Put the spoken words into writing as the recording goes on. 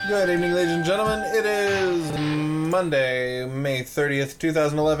Good evening, ladies and gentlemen. It is Monday, May 30th,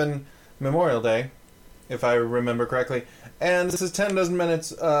 2011, Memorial Day, if I remember correctly. And this is 10 dozen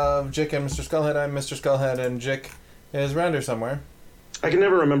minutes of Jick and Mr. Skullhead. I'm Mr. Skullhead, and Jick is around here somewhere. I can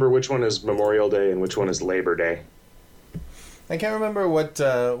never remember which one is Memorial Day and which one is Labor Day. I can't remember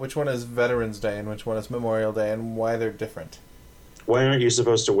which one is Veterans Day and which one is Memorial Day and why they're different. Why aren't you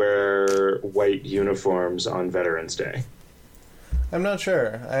supposed to wear white uniforms on Veterans Day? I'm not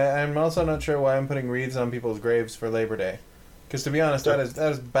sure. I'm also not sure why I'm putting wreaths on people's graves for Labor Day. Because to be honest, that is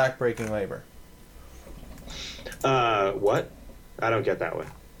backbreaking labor. What? I don't get that one.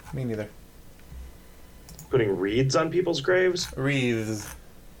 Me neither. Putting wreaths on people's graves? Wreaths.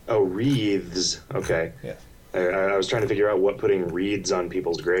 Oh, wreaths. Okay. Yes. I was trying to figure out what putting wreaths on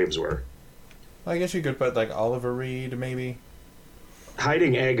people's graves were. Well, I guess you could put, like, Oliver Reed, maybe.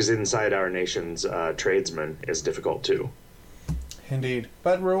 Hiding eggs inside our nation's tradesmen is difficult, too. Indeed.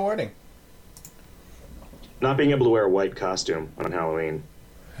 But rewarding. Not being able to wear a white costume on Halloween.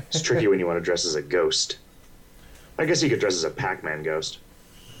 It's tricky when you want to dress as a ghost. I guess you could dress as a Pac-Man ghost.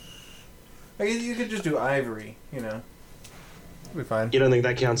 I guess you could just do ivory, you know. It'll be fine. You don't think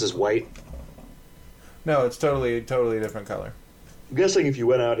that counts as white? No, it's totally different color. I'm guessing if you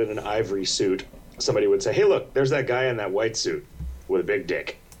went out in an ivory suit, somebody would say, hey, look, there's that guy in that white suit with a big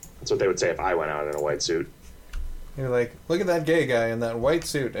dick. That's what they would say if I went out in a white suit. You're like, look at that gay guy in that white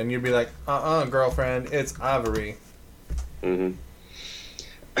suit. And you'd be like, girlfriend, it's ivory. Mm-hmm.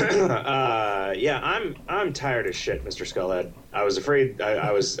 Yeah, I'm tired as shit, Mr. Skullhead. I was afraid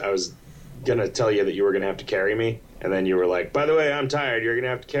I was gonna tell you that you were gonna have to carry me, and then you were like, by the way, I'm tired, you're gonna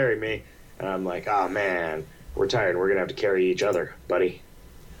have to carry me. And I'm like, oh man, we're tired, we're gonna have to carry each other, buddy.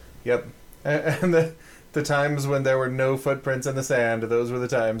 Yep. And the times when there were no footprints in the sand, those were the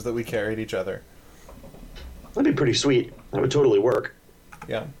times that we carried each other. That'd be pretty sweet. That would totally work.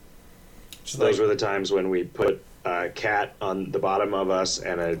 Yeah. Those were the times when we put a cat on the bottom of us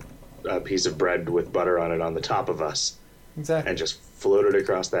and a piece of bread with butter on it on the top of us. Exactly. And just floated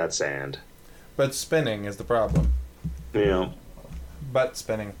across that sand. But spinning is the problem. Yeah. Butt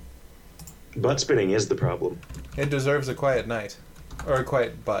spinning. Butt spinning is the problem. It deserves a quiet night. Or a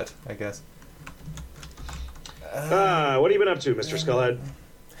quiet butt, I guess. What have you been up to, Mr. Skullhead?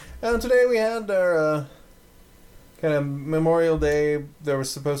 Today we had our kind of Memorial Day. There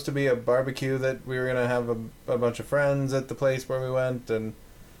was supposed to be a barbecue that we were going to have a bunch of friends at the place where we went and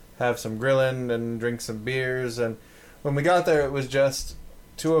have some grilling and drink some beers. And when we got there, it was just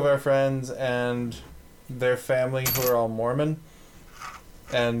two of our friends and their family who are all Mormon.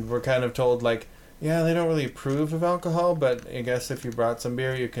 And we're kind of told, like, yeah, they don't really approve of alcohol, but I guess if you brought some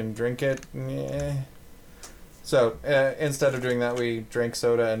beer, you can drink it. Yeah. So, instead of doing that, we drank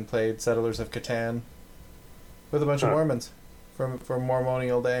soda and played Settlers of Catan with a bunch of Mormons for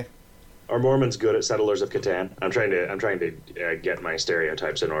Mormonial Day. Are Mormons good at Settlers of Catan? I'm trying to get my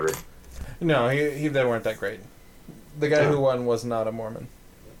stereotypes in order. No, they weren't that great. The guy who won was not a Mormon.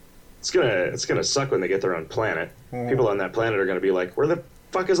 It's gonna suck when they get their own planet. Mm-hmm. People on that planet are gonna be like, where the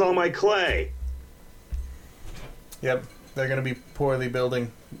fuck is all my clay? Yep, they're gonna be poorly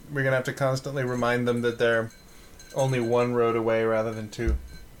building. We're gonna have to constantly remind them that they're only one road away rather than two.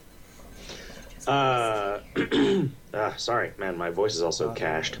 Sorry, man, my voice is also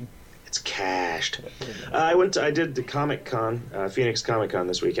cached. It's cached. I did the Comic Con, Phoenix Comic Con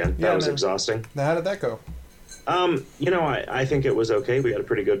this weekend. That was exhausting. Now, how did that go? I think it was okay. We had a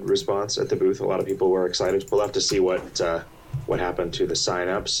pretty good response at the booth. A lot of people were excited. We'll have to see what happened to the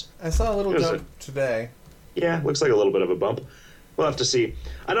sign-ups. I saw a little jump today. Yeah, looks like a little bit of a bump. We'll have to see.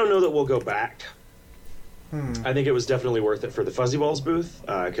 I don't know that we'll go back. I think it was definitely worth it for the Fuzzy Balls booth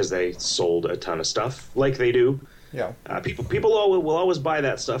because they sold a ton of stuff, like they do. Yeah. People will always buy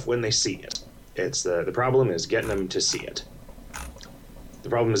that stuff when they see it. It's the problem is getting them to see it. The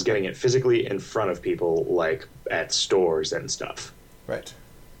problem is getting it physically in front of people, like at stores and stuff. Right.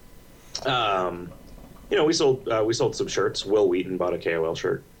 We sold some shirts. Will Wheaton bought a KoL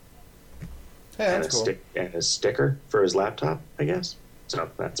shirt. Hey, that's cool. And a sticker for his laptop, I guess. So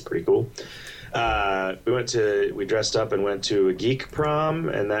that's pretty cool. We dressed up and went to a geek prom,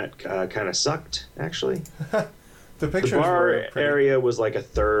 and that kind of sucked, actually. The bar area was like a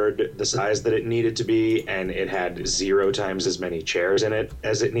third the size that it needed to be, and it had 0 times as many chairs in it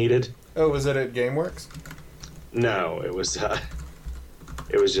as it needed. Oh, was it at GameWorks? No, it was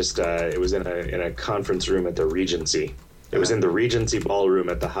just it was in a conference room at the Regency. It was in the Regency ballroom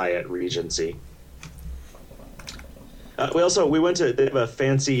at the Hyatt Regency. We went to, they have a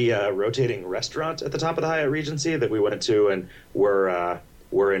fancy rotating restaurant at the top of the Hyatt Regency that we went to, and we're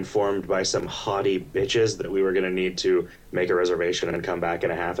were informed by some haughty bitches that we were going to need to make a reservation and come back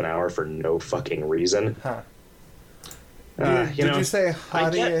in a half an hour for no fucking reason. Huh. Did you say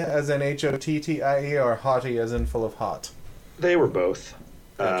hottie as in HOTTIE or hottie as in full of hot? They were both.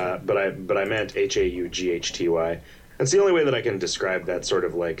 Gotcha. But I meant HAUGHTY. That's the only way that I can describe that sort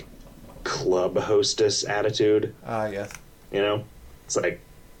of like club hostess attitude. Yes. You know? It's like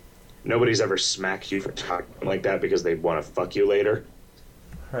nobody's ever smacked you for talking like that because they want to fuck you later.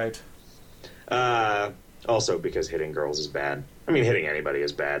 Right. Also because hitting girls is bad. I mean, hitting anybody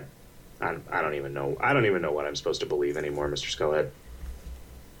is bad. I don't even know. I don't even know what I'm supposed to believe anymore, Mr. Skullhead.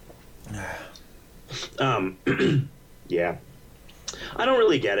 Yeah. I don't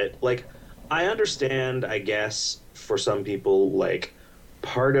really get it. Like, I understand, I guess, for some people, like,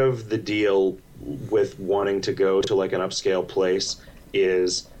 part of the deal with wanting to go to, like, an upscale place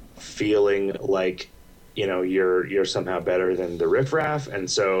is feeling like, you know, you're somehow better than the riffraff, and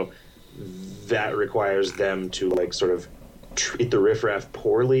so that requires them to, like, sort of treat the riffraff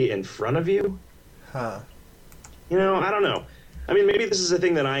poorly in front of you. Huh. You know, I don't know. I mean, maybe this is a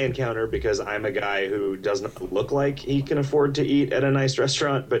thing that I encounter because I'm a guy who doesn't look like he can afford to eat at a nice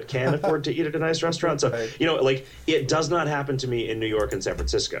restaurant, but can afford to eat at a nice restaurant. So, right. You know, like, it does not happen to me in New York and San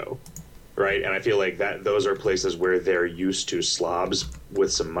Francisco, right? And I feel like that those are places where they're used to slobs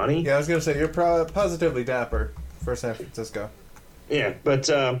with some money. Yeah, I was going to say, you're positively dapper for San Francisco. Yeah, but,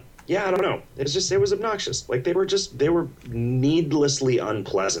 yeah, I don't know. It was obnoxious. Like, they were needlessly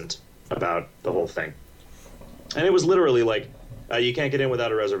unpleasant about the whole thing. And it was literally like, you can't get in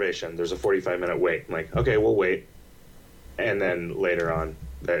without a reservation. There's a 45-minute wait. I'm like, okay, we'll wait. And then later on,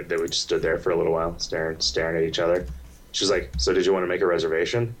 they just stood there for a little while, staring at each other. She's like, so did you want to make a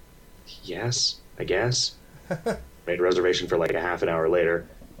reservation? Yes, I guess. Made a reservation for like a half an hour later,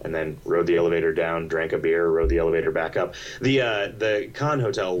 and then rode the elevator down, drank a beer, rode the elevator back up. The Con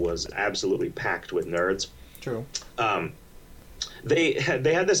Hotel was absolutely packed with nerds. True. They had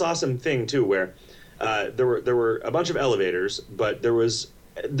this awesome thing too, where there were a bunch of elevators, but there was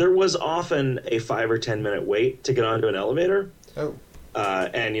often a 5 or 10 minute wait to get onto an elevator. Oh.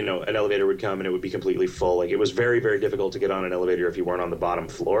 And you know, an elevator would come and it would be completely full. Like, it was very, very difficult to get on an elevator if you weren't on the bottom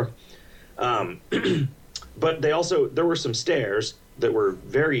floor. But there were some stairs that were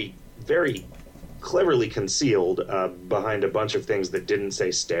very, very cleverly concealed behind a bunch of things that didn't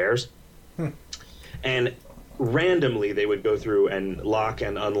say stairs. And randomly they would go through and lock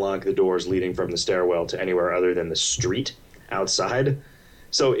and unlock the doors leading from the stairwell to anywhere other than the street outside.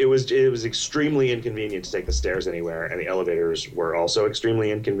 So it was extremely inconvenient to take the stairs anywhere, and the elevators were also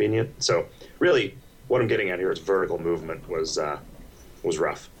extremely inconvenient. So really, what I'm getting at here is vertical movement was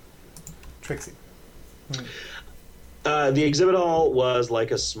rough. Tricksy. The exhibit hall was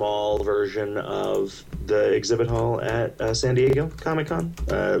like a small version of the exhibit hall at San Diego Comic-Con.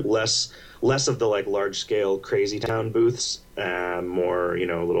 Less of the like large scale crazy town booths, more, you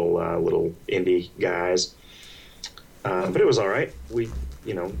know, little indie guys. But it was all right.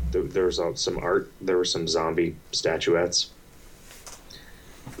 There was some art. There were some zombie statuettes.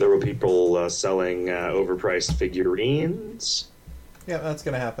 There were people selling overpriced figurines. Yeah, that's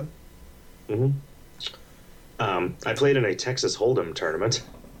gonna happen. Mm-hmm. I played in a Texas Hold'em tournament.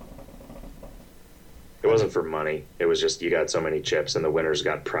 It wasn't for money. It was just you got so many chips and the winners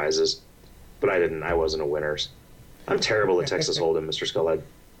got prizes. But I wasn't a winner. I'm terrible at Texas Hold'em, Mr. Skullhead.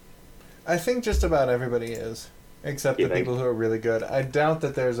 I think just about everybody is, except the people who are really good. I doubt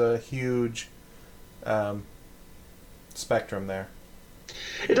that there's a huge spectrum there.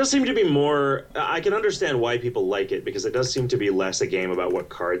 It does seem to be more... I can understand why people like it, because it does seem to be less a game about what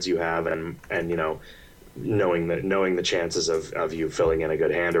cards you have and you know, knowing the chances of you filling in a good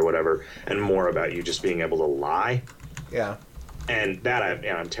hand or whatever, and more about you just being able to lie. Yeah. And that I'm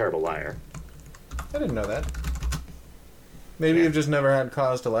a terrible liar. I didn't know that. Maybe you've just never had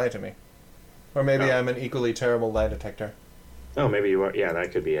cause to lie to me. Or maybe I'm an equally terrible lie detector. Oh, maybe you are. Yeah,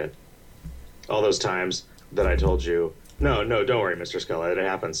 that could be it. All those times that I told you, no, don't worry, Mr. Skullhead. It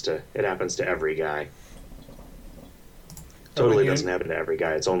happens to every guy. Totally doesn't happen to every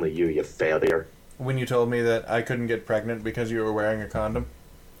guy. It's only you failure. When you told me that I couldn't get pregnant because you were wearing a condom?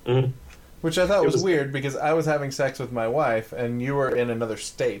 Mm-hmm. Which I thought was weird, because I was having sex with my wife, and you were in another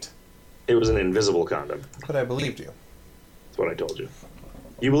state. It was an invisible condom. But I believed you. That's what I told you.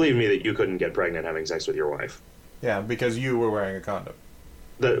 You believed me that you couldn't get pregnant having sex with your wife. Yeah, because you were wearing a condom.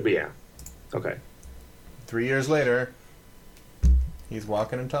 Yeah. Okay. 3 years later, he's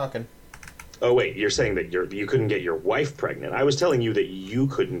walking and talking. Oh, wait, you're saying that you couldn't get your wife pregnant. I was telling you that you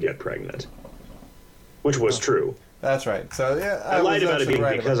couldn't get pregnant. Which was true. That's right. So, yeah, I lied about it being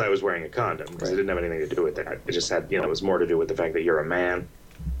because I was wearing a condom, because it didn't have anything to do with that. It just had, it was more to do with the fact that you're a man.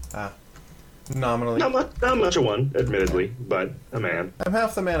 Ah, nominally. Not much of one, admittedly, but a man. I'm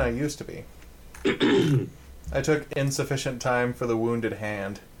half the man I used to be. I took insufficient time for the wounded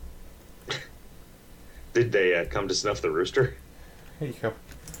hand. Did they come to snuff the rooster? Here you go.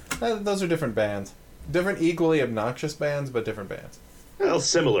 Those are different bands. Different, equally obnoxious bands, but different bands. Well,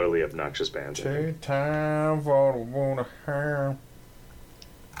 similarly obnoxious bands. Take time for the wounded hand.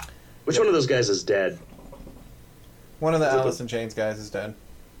 Which one of those guys is dead? One of the Alice in Chains guys is dead.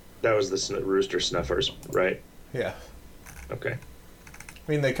 That was the Rooster Snuffers, right? Yeah. Okay.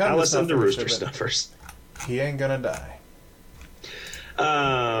 I mean, they come Alice to and the Rooster Snuffers. He ain't gonna die.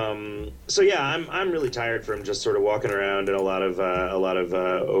 So yeah, I'm really tired from just sort of walking around and a lot of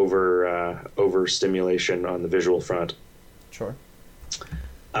overstimulation on the visual front. Sure.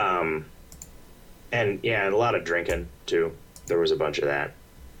 And yeah, and a lot of drinking too. There was a bunch of that.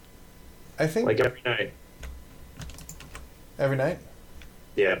 I think like every night. Every night?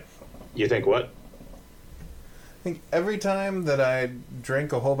 Yeah. You think what? I think every time that I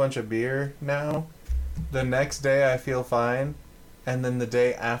drink a whole bunch of beer now, the next day I feel fine, and then the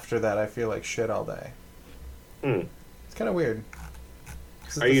day after that I feel like shit all day. It's kind of weird.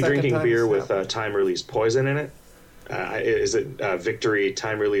 Are you drinking beer with time-release poison in it? Is it Victory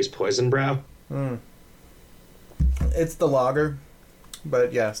time-release poison brow? It's the lager,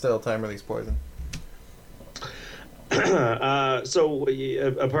 but yeah, still time-release poison. So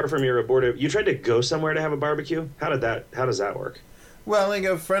apart from your abortive, you tried to go somewhere to have a barbecue? How does that work? Well, like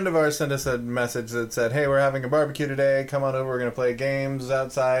a friend of ours sent us a message that said, hey, we're having a barbecue today. Come on over. We're going to play games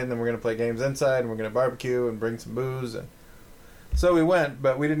outside, and then we're going to play games inside, and we're going to barbecue and bring some booze. And so we went,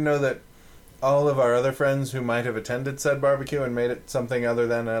 but we didn't know that all of our other friends who might have attended said barbecue and made it something other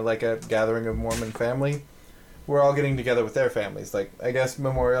than like a gathering of Mormon family, we're all getting together with their families. Like, I guess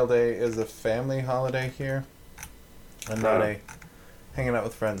Memorial Day is a family holiday here, and not a hanging out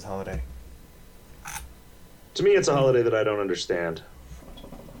with friends holiday. To me, it's a holiday that I don't understand.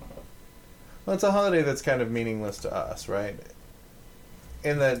 Well, it's a holiday that's kind of meaningless to us, right?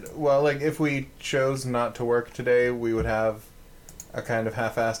 In that, well, like, if we chose not to work today, we would have a kind of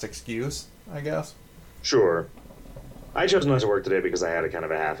half-assed excuse, I guess. Sure. I chose not to work today because I had a kind of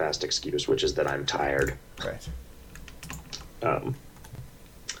a half-assed excuse, which is that I'm tired. Right. But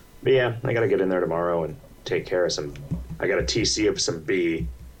yeah, I gotta get in there tomorrow and take care of some... I got a TC of some B.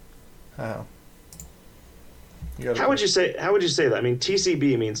 Oh. How would you say that? I mean,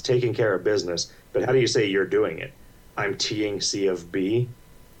 TCB means taking care of business, but how do you say you're doing it? I'm T'ing C of B?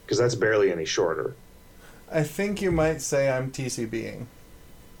 Because that's barely any shorter. I think you might say I'm TCBing.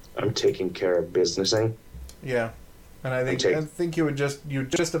 I'm taking care of businessing? Yeah. And I think you'd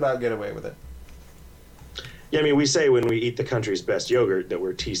just about get away with it. Yeah, I mean, we say when we eat the country's best yogurt that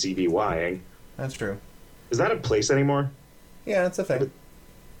we're TCBYing. That's true. Is that a place anymore? Yeah, it's a thing.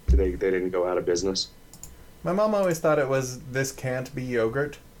 They didn't go out of business? My mom always thought it was, this can't be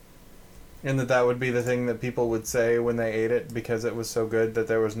yogurt. And that would be the thing that people would say when they ate it because it was so good that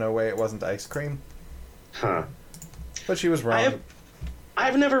there was no way it wasn't ice cream. Huh. But she was wrong.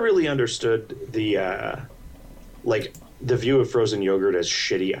 I've never really understood the view of frozen yogurt as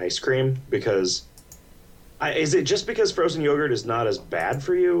shitty ice cream because... is it just because frozen yogurt is not as bad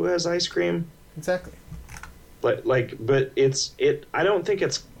for you as ice cream? Exactly. But I don't think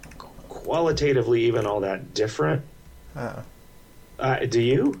it's qualitatively even all that different. Do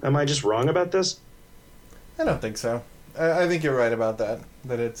you? Am I just wrong about this? I don't think so. I think you're right about that.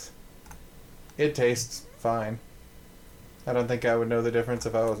 That it tastes fine. I don't think I would know the difference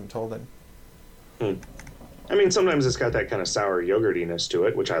if I wasn't told it. I mean, sometimes it's got that kind of sour yogurtiness to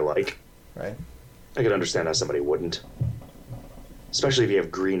it, which I like. Right. I could understand how somebody wouldn't. Especially if you have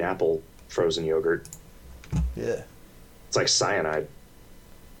green apple frozen yogurt. Yeah. It's like cyanide.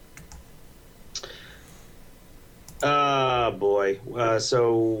 Boy.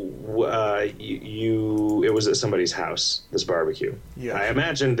 It was at somebody's house, this barbecue. Yeah. I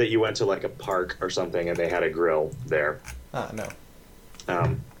imagined that you went to like a park or something and they had a grill there. No.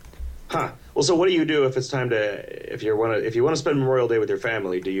 Well, so what do you do if it's time to, if you want to spend Memorial Day with your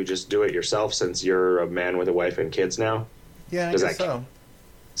family, do you just do it yourself since you're a man with a wife and kids now? Yeah, I guess so.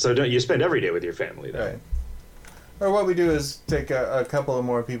 So don't you spend every day with your family then? Right. Or what we do is take a couple of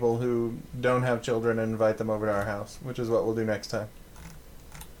more people who don't have children and invite them over to our house, which is what we'll do next time.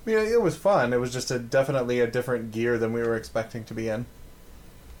 I mean, it was fun. It was just definitely a different gear than we were expecting to be in.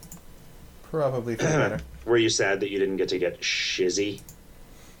 Probably for better. Were you sad that you didn't get to get shizzy?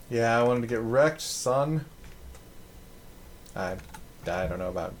 Yeah, I wanted to get wrecked, son. I don't know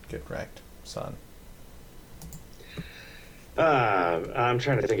about get wrecked, son. I'm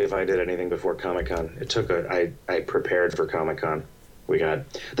trying to think if I did anything before Comic-Con. I prepared for Comic-Con.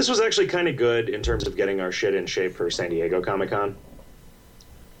 This was actually kind of good in terms of getting our shit in shape for San Diego Comic-Con.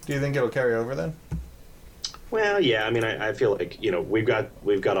 Do you think it'll carry over then? Well, yeah. I mean, I feel like, we've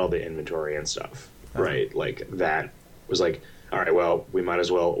got all the inventory and stuff, right? Like that was like, all right, well, we might as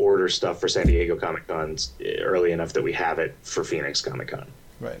well order stuff for San Diego Comic-Con early enough that we have it for Phoenix Comic-Con.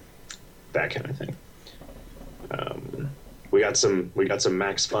 Right. That kind of thing. We got some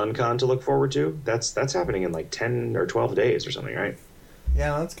Max Fun Con to look forward to. That's happening in like 10 or 12 days or something, right?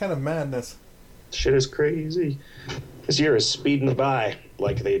 Yeah, that's kind of madness. Shit is crazy. This year is speeding by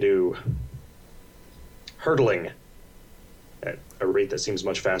like they do. Hurdling at a rate that seems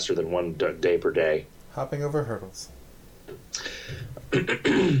much faster than one day per day. Hopping over hurdles.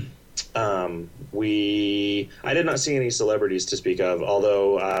 I did not see any celebrities to speak of,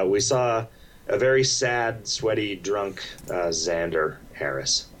 although we saw a very sad, sweaty, drunk Xander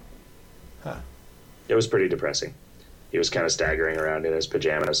Harris. Huh. It was pretty depressing. He was kind of staggering around in his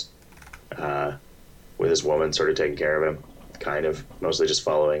pajamas with his woman sort of taking care of him, kind of, mostly just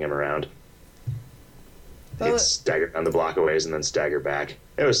following him around. He'd stagger down the block a ways and then stagger back.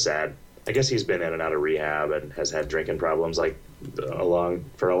 It was sad. I guess he's been in and out of rehab and has had drinking problems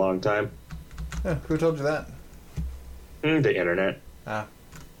for a long time. Yeah, who told you that? The internet. Ah.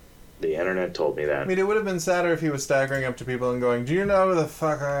 The internet told me that. I mean, it would have been sadder if he was staggering up to people and going, "Do you know who the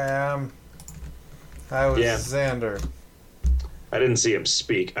fuck I am? I was Xander." I didn't see him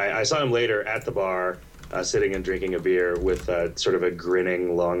speak. I saw him later at the bar, sitting and drinking a beer with sort of a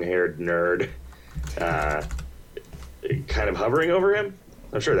grinning, long-haired nerd kind of hovering over him.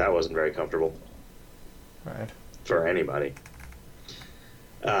 I'm sure that wasn't very comfortable. Right. For anybody.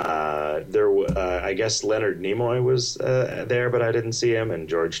 I guess Leonard Nimoy was there, but I didn't see him, and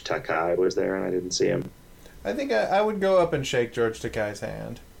George Takei was there, and I didn't see him. I think I would go up and shake George Takei's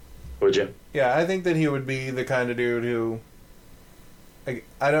hand. Would you? Yeah, I think that he would be the kind of dude who...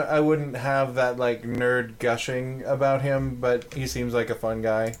 I wouldn't have that, like, nerd gushing about him, but he seems like a fun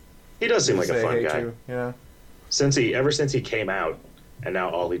guy. He does seem like a fun guy. You know? Ever since he came out, and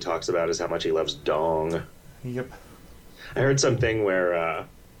now all he talks about is how much he loves dong. Yep. I heard something where, I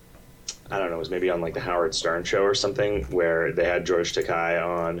don't know, it was maybe on like the Howard Stern show or something, where they had George Takei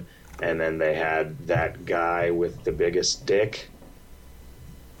on, and then they had that guy with the biggest dick.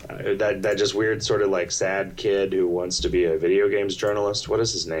 That just weird sort of like sad kid who wants to be a video games journalist. What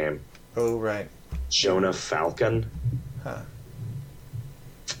is his name? Oh, right. Jonah Falcon. Huh.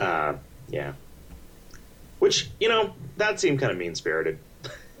 Yeah. Which, that seemed kind of mean-spirited.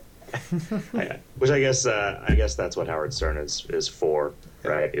 Which I guess that's what Howard Stern is for,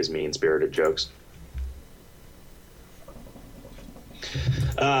 right? Is mean-spirited jokes.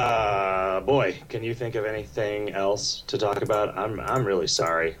 Boy, can you think of anything else to talk about? I'm really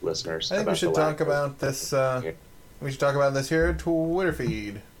sorry, listeners. I think we should talk about this. We should talk about this here Twitter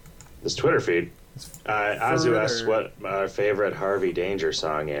feed. This Twitter feed. Azu asks what our favorite Harvey Danger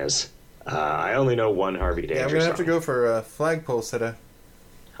song is. I only know one Harvey Danger song. Yeah, I'm gonna have to go for a flagpole sitter.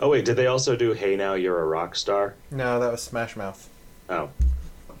 Oh wait, did they also do "Hey Now You're a Rock Star"? No, that was Smash Mouth. Oh,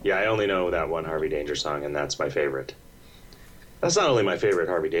 yeah, I only know that one Harvey Danger song, and that's my favorite. That's not only my favorite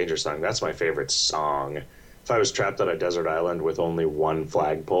Harvey Danger song, that's my favorite song. If I was trapped on a desert island with only one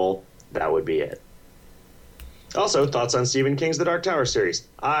flagpole, that would be it. Also, thoughts on Stephen King's The Dark Tower series.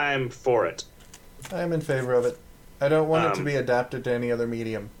 I'm for it. I'm in favor of it. I don't want it to be adapted to any other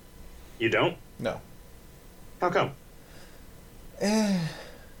medium. You don't? No. How come? I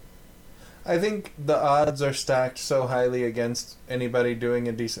think the odds are stacked so highly against anybody doing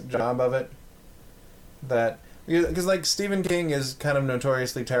a decent job of it that... Because, like, Stephen King is kind of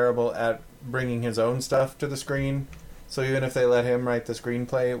notoriously terrible at bringing his own stuff to the screen, so even if they let him write the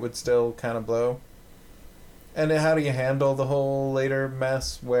screenplay, it would still kind of blow. And how do you handle the whole later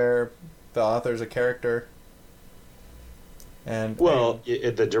mess where the author's a character?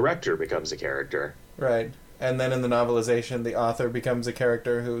 The director becomes a character. Right. And then in the novelization, the author becomes a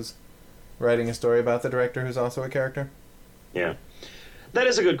character who's writing a story about the director who's also a character. Yeah. That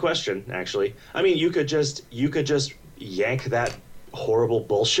is a good question, actually. I mean, you could just yank that horrible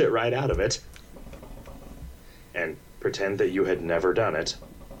bullshit right out of it and pretend that you had never done it.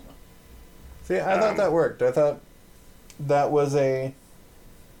 See, I thought that worked. I thought that was a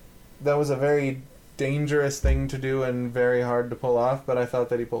very dangerous thing to do and very hard to pull off, but I thought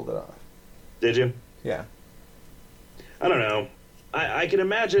that he pulled it off. Did you? Yeah. I don't know. I can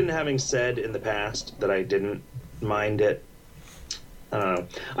imagine having said in the past that I didn't mind it.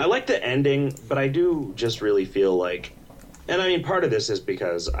 I like the ending, but I do just really feel like, and I mean, part of this is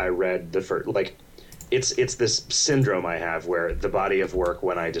because I read the first, like, it's this syndrome I have where the body of work,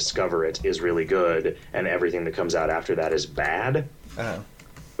 when I discover it, is really good, and everything that comes out after that is bad.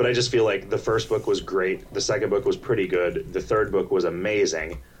 But I just feel like the first book was great. The second book was pretty good. The third book was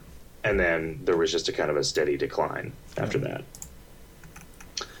amazing. And then there was just a kind of a steady decline after that.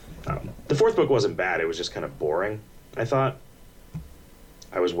 The fourth book wasn't bad. It was just kind of boring, I thought.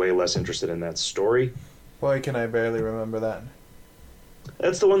 I was way less interested in that story. Boy, can I barely remember that.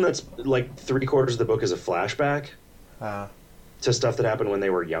 That's the one that's like 3/4 of the book is a flashback to stuff that happened when they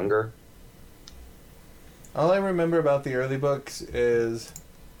were younger. All I remember about the early books is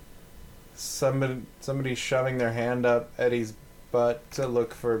somebody shoving their hand up Eddie's butt to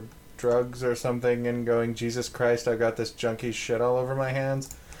look for drugs or something and going, Jesus Christ, I've got this junky shit all over my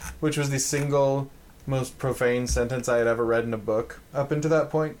hands, which was the single most profane sentence I had ever read in a book up until that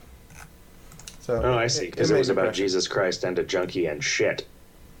point. So I see, because it was about Jesus Christ and a junkie and shit.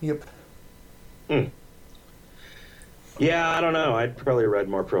 Yep. Yeah, I don't know. I'd probably read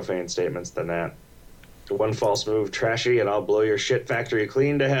more profane statements than that. One false move, trashy, and I'll blow your shit factory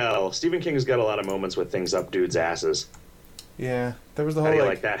clean to hell. Stephen King's got a lot of moments with things up dudes' asses. Yeah, there was the whole How do you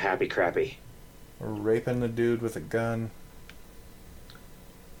like that happy crappy? Raping a dude with a gun.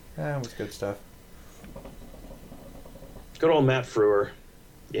 Yeah, it was good stuff. Good old Matt Frewer.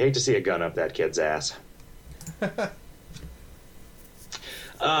 You hate to see a gun up that kid's ass.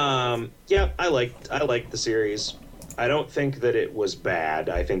 Yeah, I liked the series. I don't think that it was bad.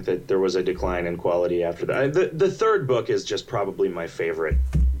 I think that there was a decline in quality after that. The third book is just probably my favorite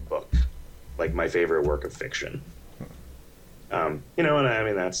book, like my favorite work of fiction. And I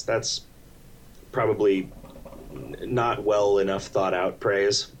mean that's probably not well enough thought out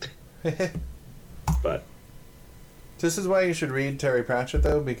praise, but this is why you should read Terry Pratchett,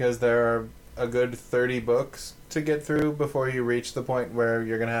 though, because there are a good 30 books to get through before you reach the point where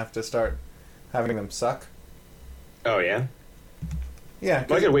you're gonna have to start having them suck. Oh yeah. Yeah.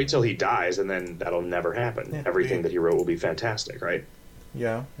 Well, I could wait till he dies, and then that'll never happen. Yeah, everything that he wrote will be fantastic, right?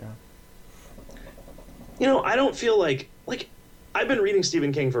 Yeah. I don't feel like I've been reading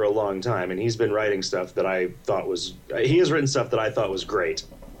Stephen King for a long time, and he's been writing stuff that I thought was... He has written stuff that I thought was great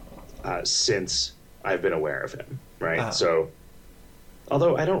since I've been aware of him, right? So,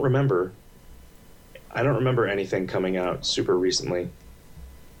 although I don't remember anything coming out super recently.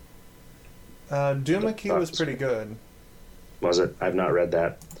 Doomickey was pretty good. Was it? I've not read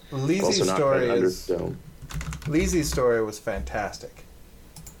that. Lizzy's story was fantastic.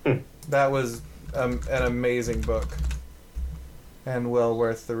 That was an amazing book. And well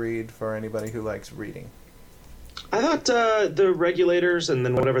worth the read for anybody who likes reading. I thought The Regulators and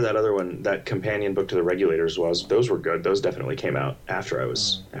then whatever that other one, that companion book to The Regulators was, those were good. Those definitely came out after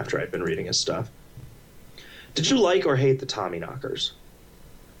I'd been reading his stuff. Did you like or hate the Tommyknockers?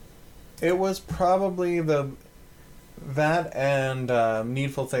 It was probably that and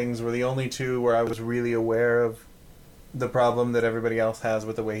Needful Things were the only two where I was really aware of the problem that everybody else has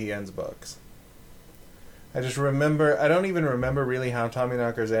with the way he ends books. I just remember... I don't even remember really how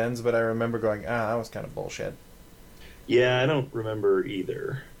Tommyknockers ends, but I remember going, that was kind of bullshit. Yeah, I don't remember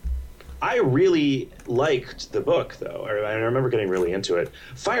either. I really liked the book, though. I remember getting really into it.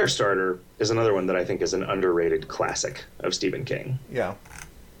 Firestarter is another one that I think is an underrated classic of Stephen King. Yeah.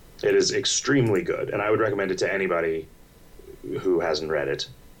 It is extremely good, and I would recommend it to anybody who hasn't read it,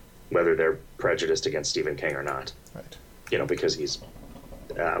 whether they're prejudiced against Stephen King or not. Right. Because he's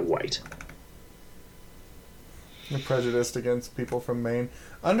white. Prejudiced against people from Maine.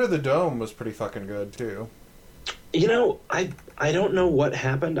 Under the Dome was pretty fucking good, too. I don't know what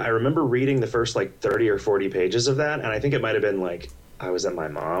happened. I remember reading the first, 30 or 40 pages of that, and I think it might have been, I was at my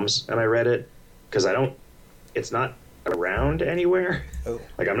mom's and I read it, because it's not around anywhere. Oh.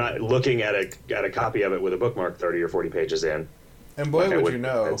 I'm not looking at a copy of it with a bookmark 30 or 40 pages in. And boy, would you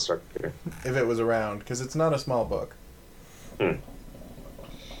know if it was around, because it's not a small book.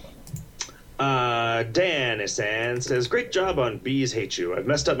 Dan Isan says, great job on Bees Hate You. I've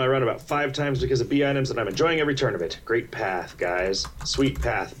messed up my run about 5 times because of bee items, and I'm enjoying every turn of it. Great path, guys. Sweet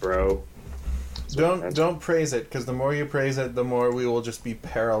path, bro. Don't praise it, because the more you praise it, the more we will just be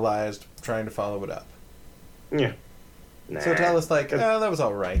paralyzed trying to follow it up. Yeah. Nah. So tell us, that was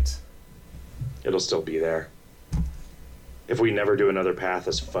all right. It'll still be there. If we never do another path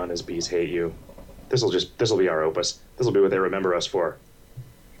as fun as Bees Hate You, this'll be our opus. This'll be what they remember us for.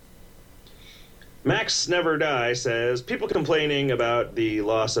 Max Never Die says, people complaining about the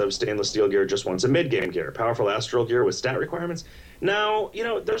loss of stainless steel gear just wants a mid-game gear, powerful astral gear with stat requirements. Now,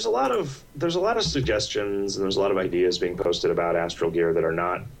 there's a lot of suggestions and there's a lot of ideas being posted about astral gear that are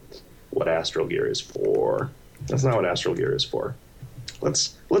not what astral gear is for. That's not what astral gear is for.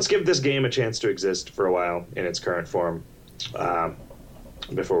 Let's give this game a chance to exist for a while in its current form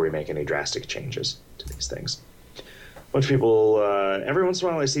before we make any drastic changes to these things. bunch of people. Every once in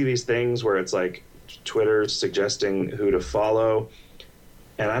a while, I see these things where it's like Twitter suggesting who to follow,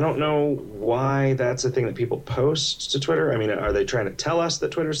 and I don't know why that's a thing that people post to Twitter. I mean, are they trying to tell us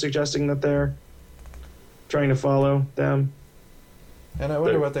that Twitter's suggesting that they're trying to follow them? And I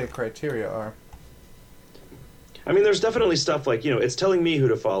wonder what their criteria are. I mean, there's definitely stuff like, it's telling me who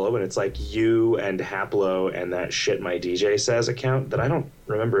to follow, and it's like you and Haplo and that shit my DJ says account that I don't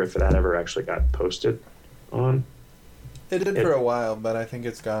remember if that ever actually got posted on. It did for a while, but I think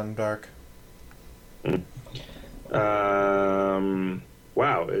it's gone dark.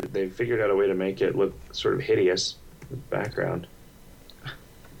 Wow, they figured out a way to make it look sort of hideous with background.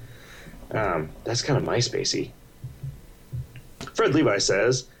 That's kind of MySpacey. Fred Levi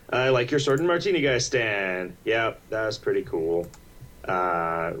says, I like your Sword and Martini guy, Stan. Yep, that was pretty cool.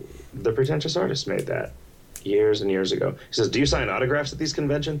 The Pretentious Artist made that years and years ago. He says, do you sign autographs at these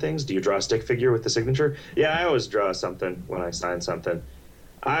convention things? Do you draw a stick figure with the signature? Yeah, I always draw something when I sign something.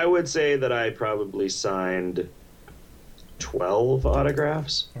 I would say that I probably signed 12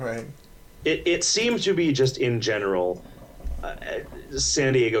 autographs. Right. It seemed to be just in general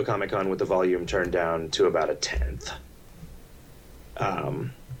San Diego Comic-Con with the volume turned down to about a 10th.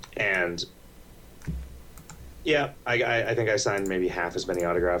 And yeah, I think I signed maybe half as many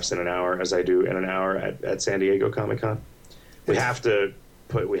autographs in an hour as I do in an hour at San Diego Comic-Con. We have to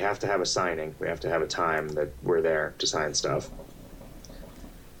have a signing. We have to have a time that we're there to sign stuff.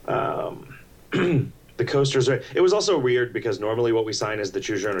 The coasters are. It was also weird because normally what we sign is the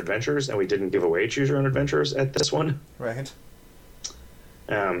Choose Your Own Adventures, and we didn't give away Choose Your Own Adventures at this one. Right.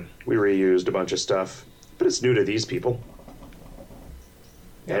 We reused a bunch of stuff, but it's new to these people.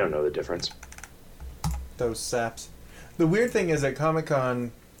 They don't know the difference. Those saps. The weird thing is at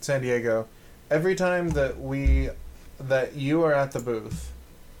Comic-Con San Diego, every time that you are at the booth,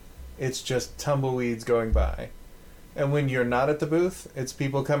 it's just tumbleweeds going by. And when you're not at the booth, it's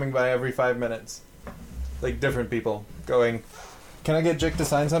people coming by every 5 minutes. Like different people going, can I get Jick to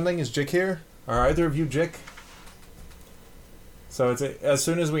sign something? Is Jick here? Are either of you Jick? So it's as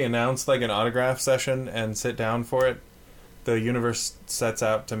soon as we announce like an autograph session and sit down for it, the universe sets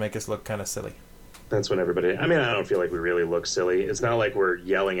out to make us look kind of silly. That's when everybody... I mean, I don't feel like we really look silly. It's not like we're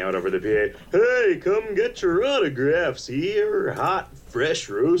yelling out over the PA, hey, come get your autographs here. Hot, fresh,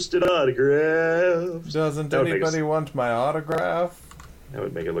 roasted autographs. Doesn't anybody want my autograph? That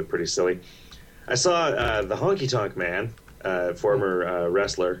would make it look pretty silly. I saw the Honky Tonk Man, former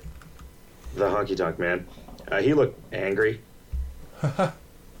wrestler, the Honky Tonk Man. He looked angry.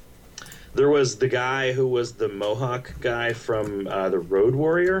 There was the guy who was the Mohawk guy from the Road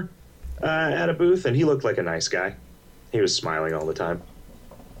Warrior at a booth, and he looked like a nice guy. He was smiling all the time.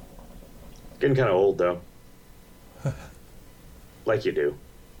 Getting kind of old, though. Like you do.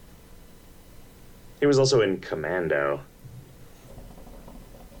 He was also in Commando.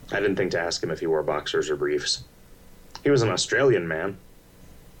 I didn't think to ask him if he wore boxers or briefs. He was an Australian man.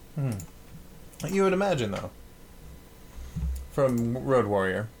 You would imagine, though, from Road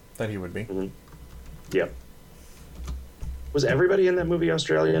Warrior, that he would be. Mm-hmm. Yep. Was everybody in that movie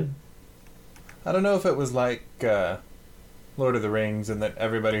Australian? I don't know if it was like Lord of the Rings, and that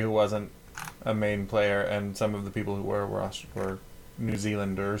everybody who wasn't a main player and some of the people who were New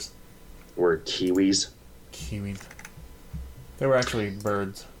Zealanders. Were Kiwis. Kiwis. They were actually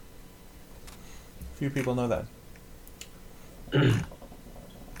birds. Few people know that.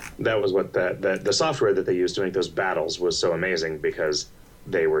 That was what the software that they used to make those battles was so amazing because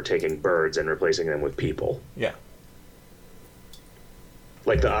they were taking birds and replacing them with people. Yeah.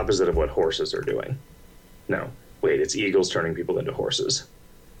 Like the opposite of what horses are doing. No. Wait, it's eagles turning people into horses.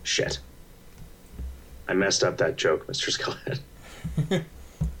 Shit. I messed up that joke, Mr. Skelet.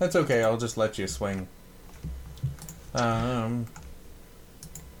 That's okay, I'll just let you swing.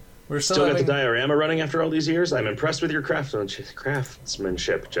 We're still got the diorama running after all these years. I'm impressed with your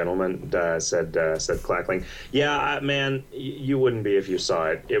craftsmanship, gentlemen. Said Clackling. Yeah, man, you wouldn't be if you saw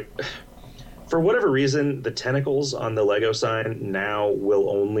it. For whatever reason, the tentacles on the Lego sign now will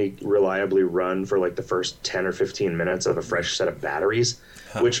only reliably run for like the first 10 or 15 minutes of a fresh set of batteries,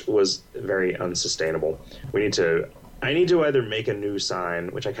 which was very unsustainable. I need to either make a new sign,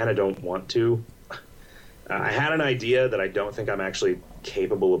 which I kind of don't want to. I had an idea that I don't think I'm actually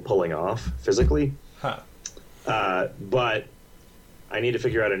capable of pulling off physically. But I need to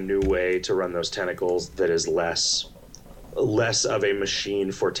figure out a new way to run those tentacles that is less of a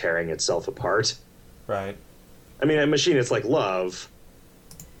machine for tearing itself apart. Right. I mean, a machine, it's like love,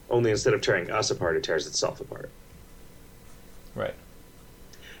 only instead of tearing us apart, it tears itself apart. Right.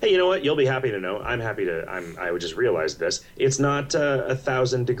 Hey, you know what? You'll be happy to know. I would just realized this. It's not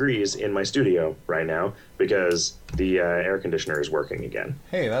 1,000 degrees in my studio right now because the air conditioner is working again.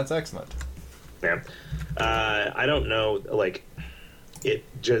 Hey, that's excellent. Yeah. I don't know, like,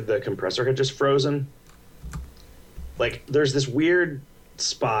 the compressor had just frozen. Like, there's this weird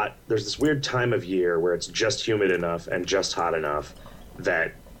time of year where it's just humid enough and just hot enough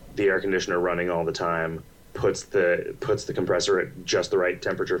that the air conditioner running all the time puts the compressor at just the right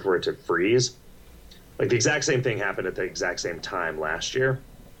temperature for it to freeze. Like, the exact same thing happened at the exact same time last year.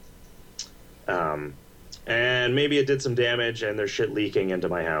 And maybe it did some damage, and there's shit leaking into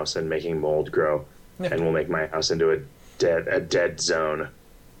my house and making mold grow, and will make my house into a dead zone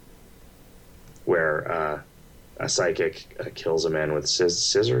where a psychic kills a man with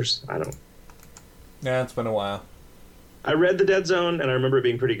scissors. I don't. Yeah, it's been a while. I read The Dead Zone, and I remember it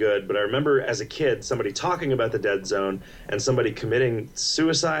being pretty good, but I remember as a kid somebody talking about The Dead Zone and somebody committing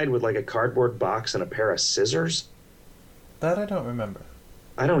suicide with, like, a cardboard box and a pair of scissors. That I don't remember.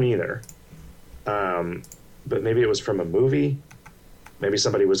 I don't either. But maybe it was from a movie. Maybe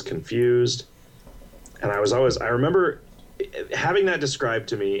somebody was confused. And I remember having that described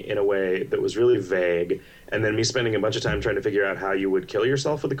to me in a way that was really vague, and then me spending a bunch of time trying to figure out how you would kill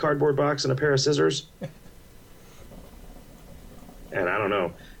yourself with a cardboard box and a pair of scissors. And I don't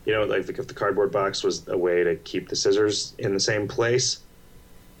know, like if the cardboard box was a way to keep the scissors in the same place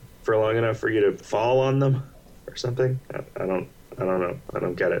for long enough for you to fall on them or something. I don't know. I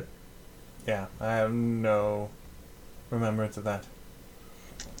don't get it. Yeah, I have no remembrance of that.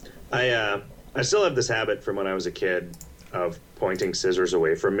 I still have this habit from when I was a kid of pointing scissors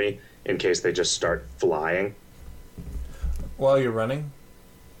away from me in case they just start flying. While you're running?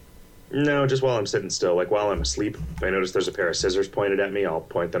 No, just while I'm sitting still. Like, while I'm asleep, if I notice there's a pair of scissors pointed at me, I'll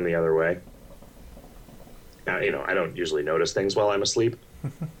point them the other way. I don't usually notice things while I'm asleep.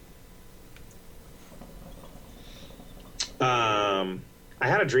 I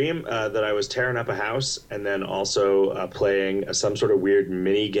had a dream that I was tearing up a house and then also playing some sort of weird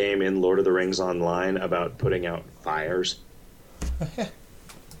mini game in Lord of the Rings Online about putting out fires.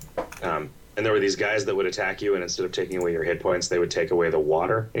 And there were these guys that would attack you, and instead of taking away your hit points, they would take away the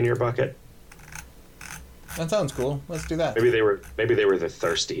water in your bucket. That sounds cool. Let's do that. Maybe they were the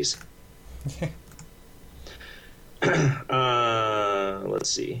thirsties. Let's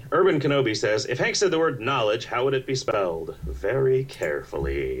see. Urban Kenobi says, if Hank said the word knowledge, how would it be spelled? Very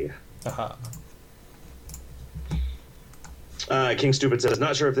carefully. Aha. King Stupid says,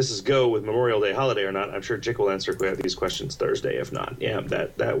 not sure if this is go with Memorial Day holiday or not. I'm sure Jick will answer these questions Thursday, if not. Yeah,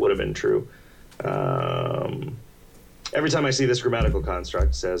 that would have been true. Every time I see this grammatical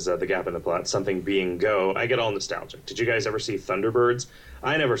construct, says the gap in the plot, something being go, I get all nostalgic. Did you guys ever see Thunderbirds?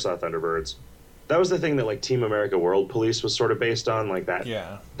 I never saw Thunderbirds. That was the thing that, like, Team America World Police was sort of based on, like that.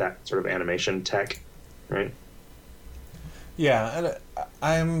 Yeah. That sort of animation tech, right? Yeah, and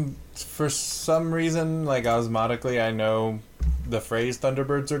I'm, for some reason, like, osmotically, I know the phrase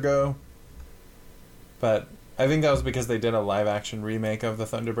Thunderbirds are go, but I think that was because they did a live-action remake of the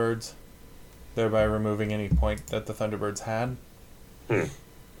Thunderbirds, thereby removing any point that the Thunderbirds had.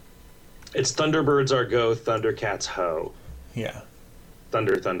 It's Thunderbirds are go, Thundercats ho. Yeah.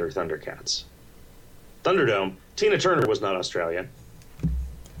 Thunder, Thundercats. Thunderdome. Tina Turner was not Australian.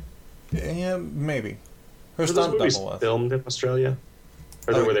 Yeah, maybe. Her Were those stunt movies double was. filmed in Australia?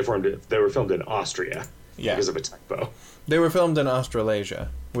 Or were they were filmed in Austria? Yeah. Because of a typo. They were filmed in Australasia,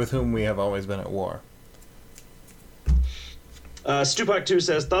 with whom we have always been at war. Stupak2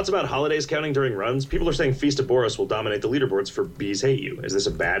 says, thoughts about holidays counting during runs? People are saying Feast of Boris will dominate the leaderboards for Bees Hate You. Is this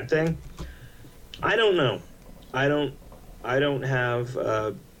a bad thing? I don't know. I don't have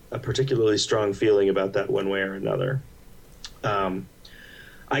a particularly strong feeling about that one way or another. I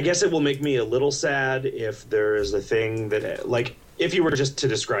guess it will make me a little sad if there is a thing that, like, if you were just to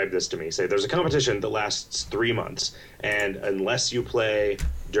describe this to me, say there's a competition that lasts 3 months, and unless you play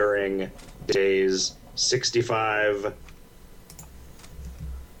during days 65...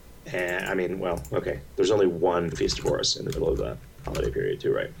 there's only one Feast of Boris in the middle of the holiday period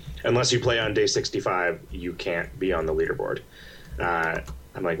too, right? Unless you play on day 65, you can't be on the leaderboard.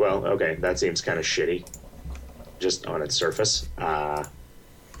 I'm like, well, okay, that seems kind of shitty, just on its surface. I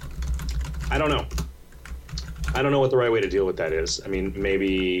don't know. I don't know what the right way to deal with that is. I mean,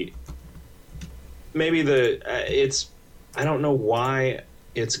 maybe I don't know why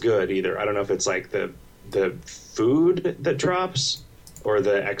it's good either. I don't know if it's like the food that drops or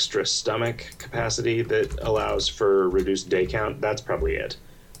the extra stomach capacity that allows for reduced day count. That's probably it,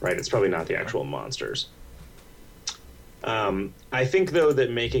 right? It's probably not the actual monsters. I think, though,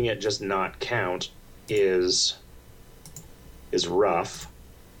 that making it just not count is rough.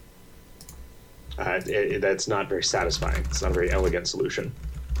 That's not very satisfying. It's not a very elegant solution.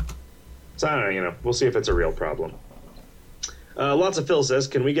 So I don't know, we'll see if it's a real problem. Lots of Phil says,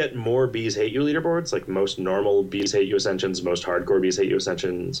 can we get more Bees Hate You leaderboards? Like most normal Bees Hate You Ascensions, most hardcore Bees Hate You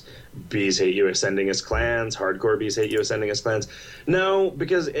Ascensions, Bees Hate You Ascending as clans, hardcore Bees Hate You Ascending as clans. No,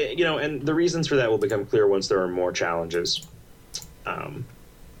 because, and the reasons for that will become clear once there are more challenges.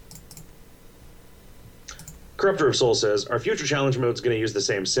 Corruptor of Soul says, are future challenge modes going to use the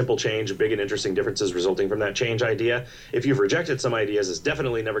same simple change, big and interesting differences resulting from that change idea? If you've rejected some ideas, it's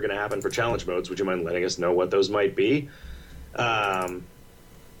definitely never going to happen for challenge modes. Would you mind letting us know what those might be?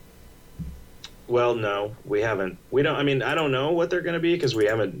 Well, no, we haven't. I don't know what they're going to be because we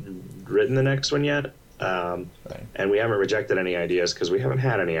haven't written the next one yet. Right. And we haven't rejected any ideas because we haven't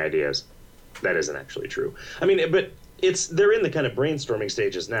had any ideas. That isn't actually true. But they're in the kind of brainstorming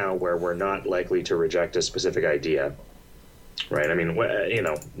stages now where we're not likely to reject a specific idea. Right.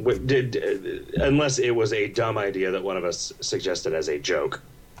 Unless it was a dumb idea that one of us suggested as a joke.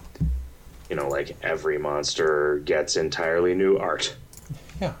 Like every monster gets entirely new art.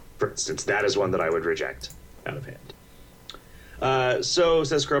 Yeah. For instance, that is one that I would reject out of hand. So,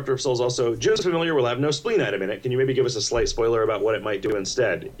 says Corruptor of Souls also, June's Familiar will have no spleen item in it. Can you maybe give us a slight spoiler about what it might do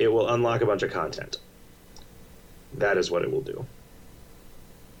instead? It will unlock a bunch of content. That is what it will do.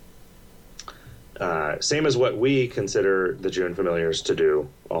 Same as what we consider the June Familiars to do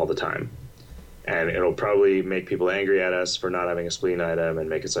all the time. And it'll probably make people angry at us for not having a spleen item and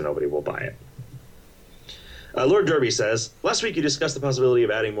make it so nobody will buy it. Lord Derby says, last week you discussed the possibility of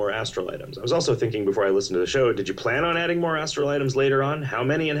adding more astral items. I was also thinking before I listened to the show, did you plan on adding more astral items later on? How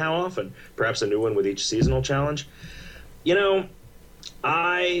many and how often? Perhaps a new one with each seasonal challenge?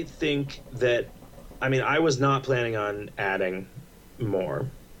 I think that, I was not planning on adding more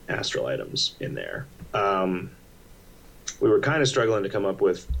astral items in there. We were kind of struggling to come up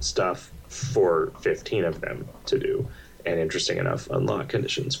with stuff for 15 of them to do and interesting enough unlock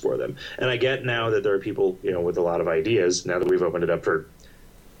conditions for them. And I get now that there are people, with a lot of ideas, now that we've opened it up for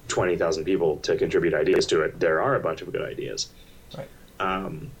 20,000 people to contribute ideas to it, there are a bunch of good ideas. Right.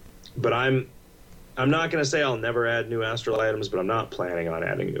 But I'm not going to say I'll never add new astral items, but I'm not planning on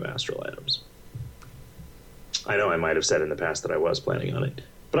adding new astral items. I know I might have said in the past that I was planning on it,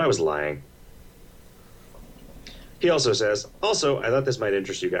 but I was lying. He also says, I thought this might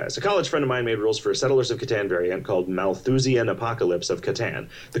interest you guys. A college friend of mine made rules for a Settlers of Catan variant called Malthusian Apocalypse of Catan.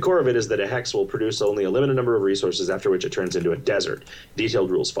 The core of it is that a hex will produce only a limited number of resources, after which it turns into a desert.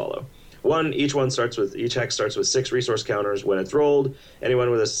 Detailed rules follow. Each hex starts with 6 resource counters. When it's rolled, anyone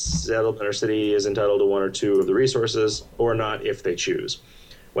with a settlement or city is entitled to 1 or 2 of the resources, or not if they choose.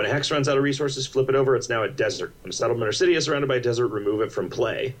 When a hex runs out of resources, flip it over, it's now a desert. When a settlement or city is surrounded by a desert, remove it from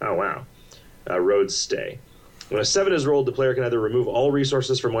play. Oh, wow. Roads stay. When a 7 is rolled, the player can either remove all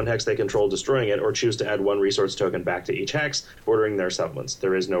resources from one hex they control, destroying it, or choose to add 1 resource token back to each hex, bordering their settlements.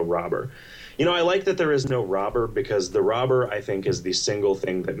 There is no robber. I like that there is no robber, because the robber, I think, is the single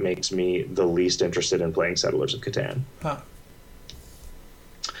thing that makes me the least interested in playing Settlers of Catan. Huh.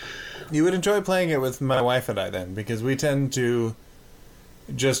 You would enjoy playing it with my wife and I, then, because we tend to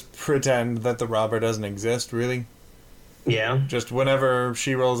just pretend that the robber doesn't exist, really. Yeah. Just whenever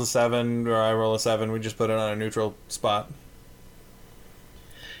she rolls a 7 or I roll a 7, we just put it on a neutral spot.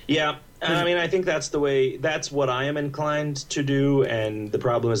 Yeah. I think that's what I am inclined to do, and the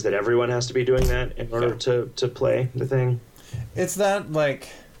problem is that everyone has to be doing that in order to play the thing. It's that,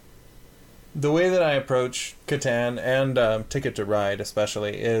 the way that I approach Catan and Ticket to Ride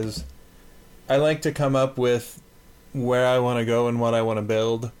especially is I like to come up with where I want to go and what I want to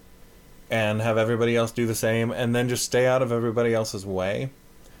build, and have everybody else do the same, and then just stay out of everybody else's way.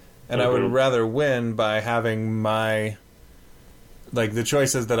 And I would rather win by having my, the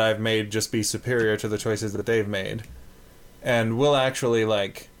choices that I've made just be superior to the choices that they've made. And we'll actually,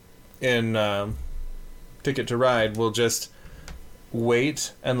 in Ticket to Ride, we'll just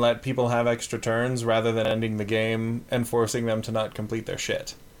wait and let people have extra turns rather than ending the game and forcing them to not complete their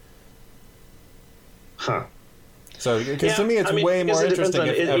shit. Huh. So, because to me, it's way more interesting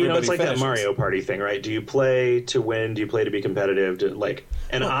if everybody it's like finishes. That Mario Party thing, right? Do you play to win? Do you play to be competitive?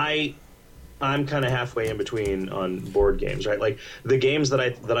 I'm kind of halfway in between on board games, right? The games that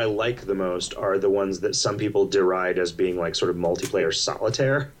I like the most are the ones that some people deride as being sort of multiplayer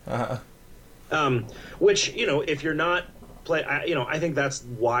solitaire. Uh-huh. Which, if you're not I think that's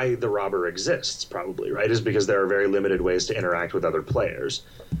why the robber exists, probably, right? Is because there are very limited ways to interact with other players.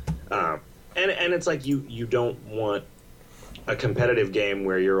 And it's you don't want a competitive game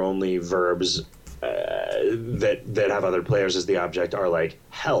where your only verbs that have other players as the object are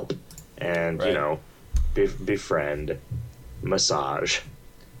help and, right. Befriend, massage,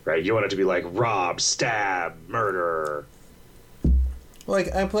 right? You want it to be like rob, stab, murder.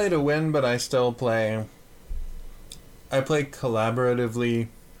 Like, I play to win, but I still play... I play collaboratively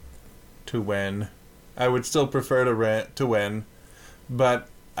to win. I would still prefer to win, but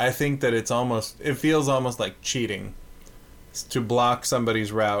I think that it feels almost like cheating to block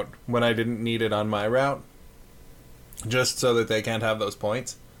somebody's route when I didn't need it on my route, just so that they can't have those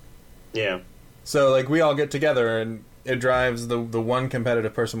points. Yeah. So, like, we all get together, and it drives the one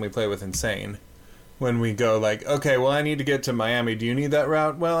competitive person we play with insane. When we go, like, okay, well, I need to get to Miami. Do you need that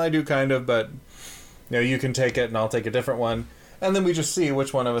route? Well, I do kind of, but, you can take it, and I'll take a different one. And then we just see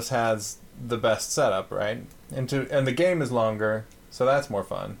which one of us has the best setup, right? And the game is longer, so that's more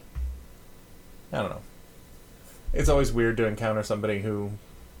fun. I don't know. It's always weird to encounter somebody who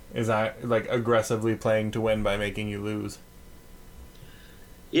is, like, aggressively playing to win by making you lose.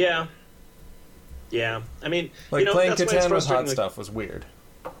 Yeah. Yeah. I mean, like, playing Catan with hot stuff was weird.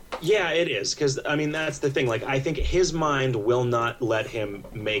 Yeah, it is, because, I mean, that's the thing. Like, I think his mind will not let him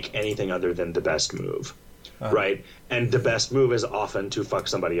make anything other than the best move, right? And the best move is often to fuck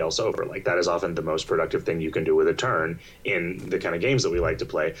somebody else over. Like, that is often the most productive thing you can do with a turn in the kind of games that we like to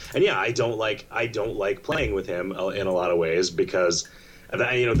play. And yeah, I don't like playing with him in a lot of ways, because...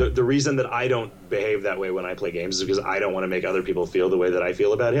 the reason that I don't behave that way when I play games is because I don't want to make other people feel the way that I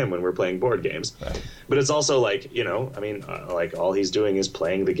feel about him when we're playing board games. Right. But it's also like, like all he's doing is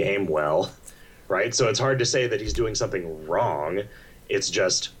playing the game well, right? So it's hard to say that he's doing something wrong. It's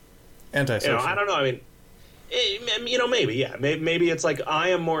just... antisocial. I don't know. I mean, maybe, yeah. Maybe it's like I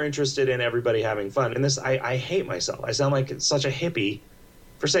am more interested in everybody having fun. And this, I hate myself. I sound like such a hippie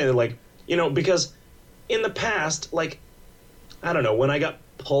for saying that, like, because in the past, like... I don't know, when I got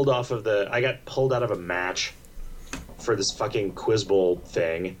pulled out of a match for this fucking Quiz Bowl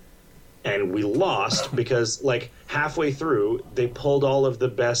thing, and we lost because, like, halfway through, they pulled all of the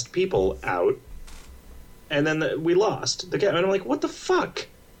best people out, and then we lost the game. And I'm like, what the fuck?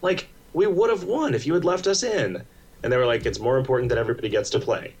 Like, we would have won if you had left us in. And they were like, it's more important that everybody gets to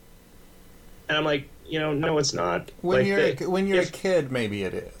play. And I'm like, no, it's not. When you're a kid, maybe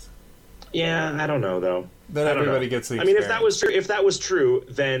it is. Yeah, I don't know, though. Then everybody gets the experience. I mean, if that was true,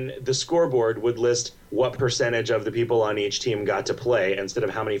 then the scoreboard would list what percentage of the people on each team got to play instead of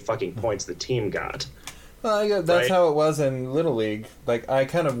how many fucking points the team got. Well, that's how it was in Little League. Like, I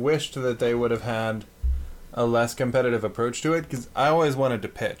kind of wished that they would have had a less competitive approach to it, because I always wanted to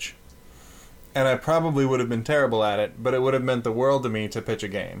pitch. And I probably would have been terrible at it, but it would have meant the world to me to pitch a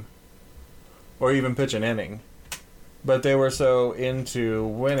game. Or even pitch an inning. But they were so into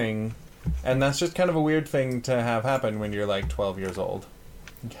winning... And that's just kind of a weird thing to have happen when you're like 12 years old.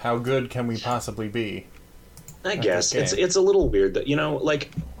 How good can we possibly be? I guess it's a little weird that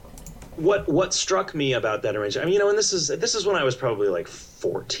like what struck me about that arrangement. I mean, and this is when I was probably like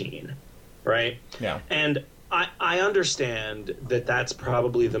 14, right? Yeah. And I understand that that's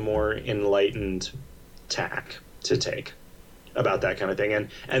probably the more enlightened tack to take about that kind of thing,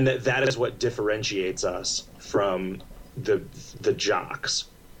 and that is what differentiates us from the jocks.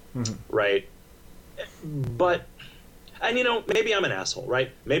 Mm-hmm. Right? But, and maybe I'm an asshole, right?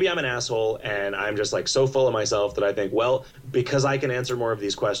 Maybe I'm an asshole and I'm just like so full of myself that I think, well, because I can answer more of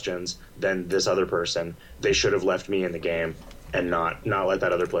these questions than this other person, they should have left me in the game and not let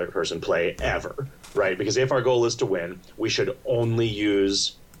that other person play ever, right? Because if our goal is to win, we should only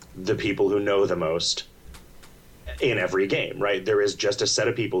use the people who know the most in every game, right? There is just a set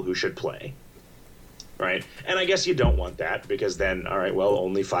of people who should play. Right? And I guess you don't want that, because then, all right, well,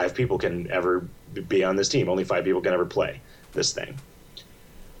 only 5 people can ever be on this team. Only 5 people can ever play this thing.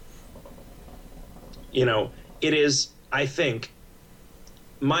 It is, I think,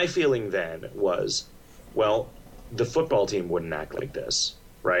 my feeling then was, well, the football team wouldn't act like this,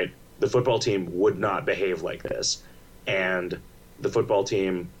 right? The football team would not behave like this. And the football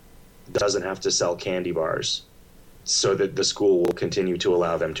team doesn't have to sell candy bars so that the school will continue to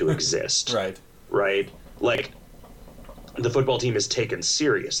allow them to exist. Right? Like, the football team is taken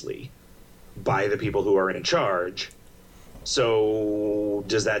seriously by the people who are in charge. So,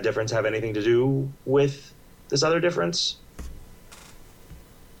 does that difference have anything to do with this other difference?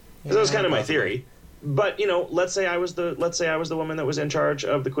 Because that was kind of my theory. But, let's say I was the woman that was in charge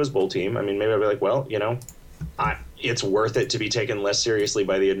of the Quiz Bowl team. I mean, maybe I'd be like, well, it's worth it to be taken less seriously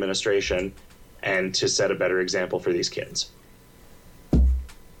by the administration and to set a better example for these kids.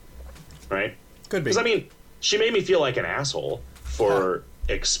 Right? Could be. Because, I mean, she made me feel like an asshole for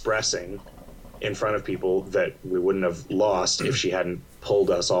expressing in front of people that we wouldn't have lost if she hadn't pulled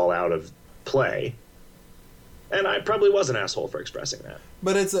us all out of play. And I probably was an asshole for expressing that.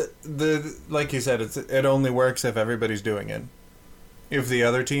 But like you said, it only works if everybody's doing it. if the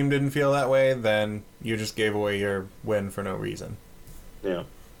other team didn't feel that way, then you just gave away your win for no reason. Yeah.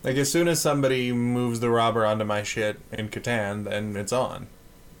 Like, as soon as somebody moves the robber onto my shit in Catan, then it's on.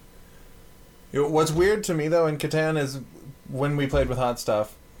 What's weird to me, though, in Catan is when we played with Hot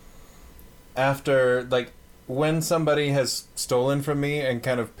Stuff, after, like, when somebody has stolen from me and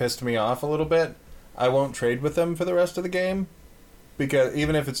kind of pissed me off a little bit, I won't trade with them for the rest of the game, because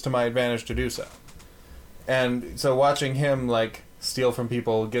even if it's to my advantage to do so. And so watching him, like, steal from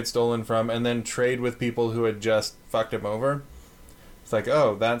people, get stolen from, and then trade with people who had just fucked him over, it's like,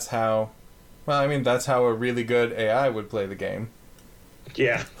 oh, that's how... Well, I mean, that's how a really good AI would play the game.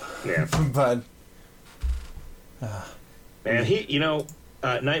 Yeah. But... Man,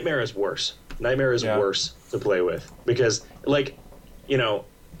 Nightmare is worse. Nightmare is worse to play with. Because, like,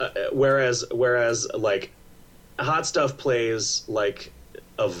 whereas, like, Hot Stuff plays like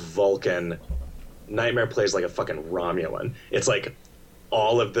a Vulcan, Nightmare plays like a fucking Romulan. It's like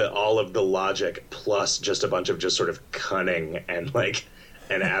all of the logic plus just a bunch of just sort of cunning and like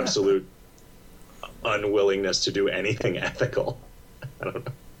an absolute unwillingness to do anything ethical. I don't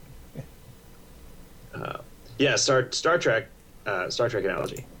know. Star Trek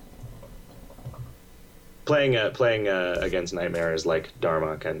analogy. Playing against Nightmare is like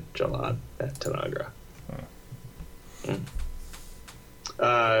Darmok and Jalad at Tanagra.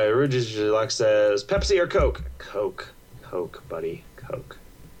 Rudy says, Pepsi or Coke? Coke, buddy. Coke.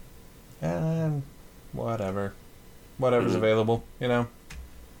 And whatever. Whatever's available, you know?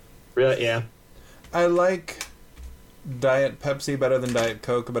 Really? Yeah. I like Diet Pepsi better than Diet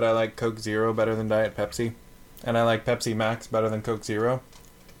Coke, but I like Coke Zero better than Diet Pepsi. And I like Pepsi Max better than Coke Zero.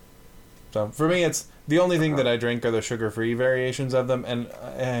 So, for me, it's the only thing that I drink are the sugar-free variations of them, and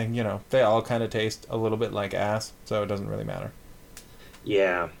they all kind of taste a little bit like ass, so it doesn't really matter.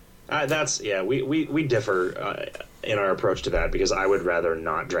 Yeah. We differ in our approach to that, because I would rather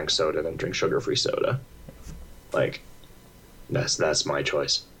not drink soda than drink sugar-free soda. Like, that's my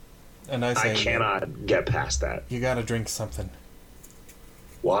choice. And I cannot get past that. You gotta drink something.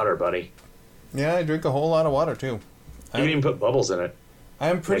 Water, buddy. Yeah, I drink a whole lot of water, too. You can even put bubbles in it.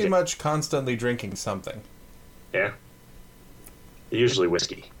 I'm pretty much constantly drinking something. Yeah. Usually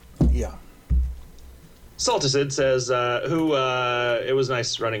whiskey. Yeah. Salticid says, it was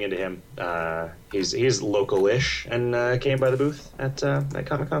nice running into him. He's local-ish and came by the booth at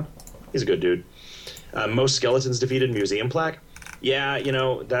Comic-Con. He's a good dude. Most skeletons defeated, museum plaque. Yeah,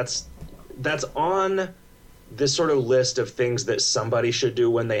 that's on this sort of list of things that somebody should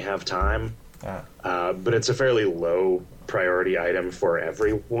do when they have time. But it's a fairly low priority item for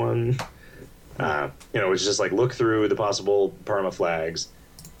everyone. It's just like look through the possible perma flags,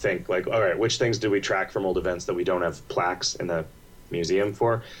 think like, all right, which things do we track from old events that we don't have plaques in the museum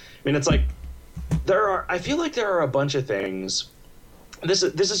for? I mean, it's like I feel like there are a bunch of things. This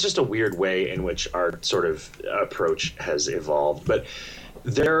is just a weird way in which our sort of approach has evolved, but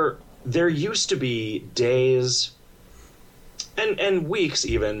there used to be days and weeks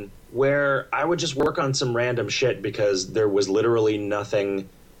even where I would just work on some random shit because there was literally nothing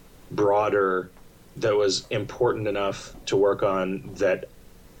broader that was important enough to work on that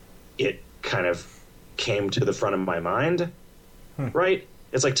it kind of came to the front of my mind, right?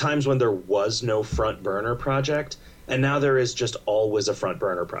 It's like times when there was no front burner project, and now there is just always a front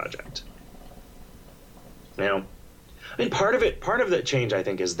burner project. I mean, part of that change, I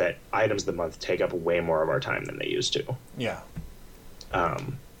think, is that items of the month take up way more of our time than they used to. Yeah.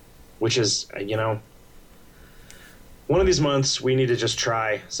 Which is, one of these months we need to just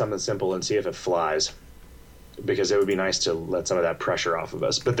try something simple and see if it flies, because it would be nice to let some of that pressure off of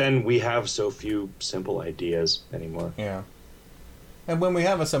us. But then we have so few simple ideas anymore. Yeah. And when we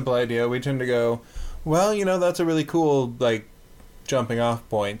have a simple idea, we tend to go, well, that's a really cool, like, jumping off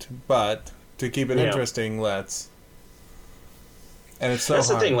point, but to keep it interesting, let's... And it's so That's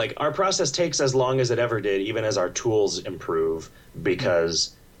hard. The thing, like, our process takes as long as it ever did, even as our tools improve,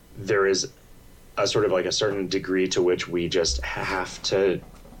 because there is a sort of like a certain degree to which we just have to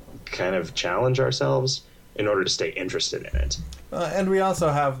kind of challenge ourselves in order to stay interested in it. And we also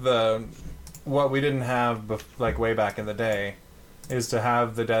have what we didn't have like way back in the day is to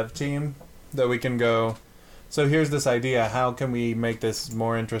have the dev team that we can go, so here's this idea, how can we make this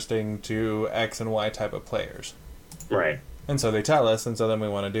more interesting to X and Y type of players? Right. And so they tell us, and so then we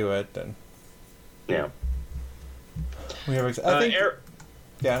want to do it. And yeah. We have. I think.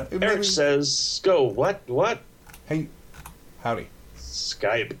 Yeah. Eric says, "Go what? What? Hey, howdy.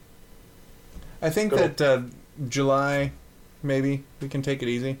 Skype. I think that July, maybe we can take it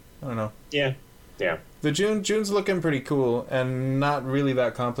easy. I don't know. Yeah. The June's looking pretty cool and not really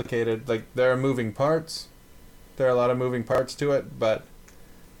that complicated. Like there are moving parts There are a lot of moving parts to it, but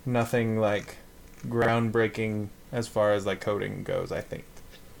nothing like groundbreaking as far as like coding goes, I think.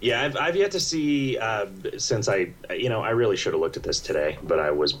 Yeah, I've yet to see, since I really should have looked at this today, but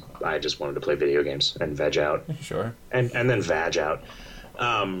I just wanted to play video games and veg out. Sure. And then vag out.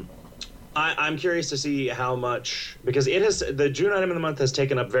 I'm curious to see how much, because the June item of the month has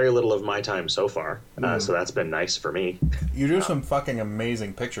taken up very little of my time so far, so that's been nice for me. You do some fucking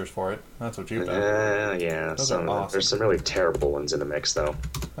amazing pictures for it. That's what you've done. Yeah. Those are awesome. There's some really terrible ones in the mix, though.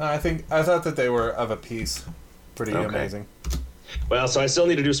 I thought that they were of a piece. Pretty amazing. Well, so I still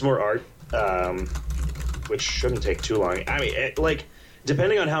need to do some more art, which shouldn't take too long. I mean,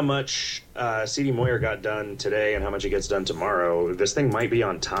 depending on how much CD Moyer got done today and how much it gets done tomorrow, this thing might be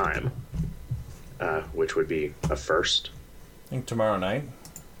on time, which would be a first. I think tomorrow night.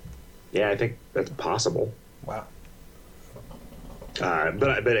 Yeah, I think that's possible. Wow.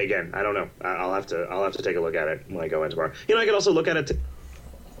 But again, I don't know. I'll have to take a look at it when I go in tomorrow. I could also look at it.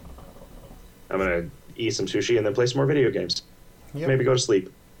 I'm gonna eat some sushi and then play some more video games. Yep. Maybe go to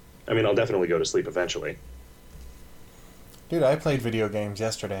sleep. I mean, I'll definitely go to sleep eventually. Dude, I played video games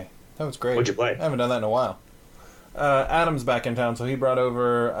yesterday. That was great. What'd you play? I haven't done that in a while. Adam's back in town, so he brought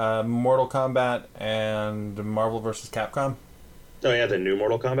over Mortal Kombat and Marvel vs. Capcom. Oh yeah, the new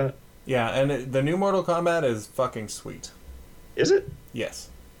Mortal Kombat? Yeah, and the new Mortal Kombat is fucking sweet. Is it? Yes.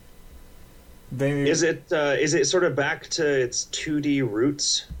 Is it sort of back to its 2D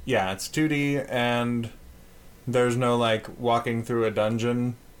roots? Yeah, it's 2D, and there's no, like, walking through a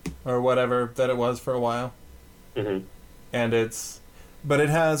dungeon or whatever that it was for a while. Mm-hmm. And it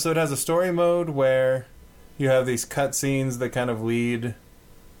has a story mode where you have these cutscenes that kind of lead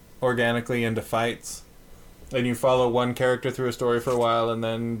organically into fights. And you follow one character through a story for a while and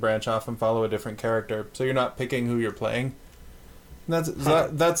then branch off and follow a different character. So you're not picking who you're playing.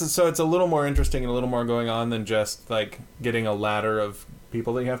 So it's a little more interesting and a little more going on than just like getting a ladder of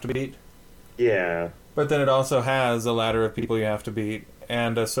people that you have to beat. Yeah. But then it also has a ladder of people you have to beat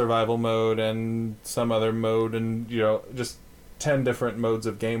and a survival mode and some other mode and just 10 different modes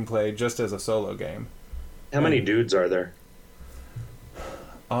of gameplay just as a solo game. How many dudes are there?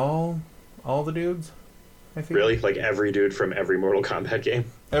 All the dudes, I think. Really? Like every dude from every Mortal Kombat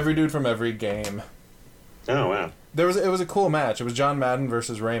game? Every dude from every game. Oh, wow. It was a cool match. It was John Madden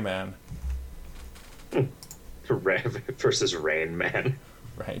versus Rayman. Versus Rain Man.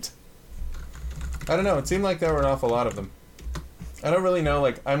 Right. I don't know. It seemed like there were an awful lot of them. I don't really know.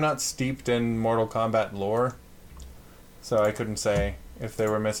 Like, I'm not steeped in Mortal Kombat lore, so I couldn't say if they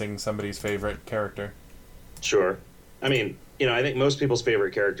were missing somebody's favorite character. Sure. I mean, I think most people's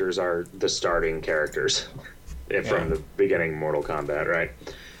favorite characters are the starting characters from the beginning Mortal Kombat, right?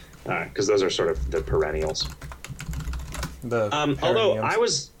 Because those are sort of the perennials. Although I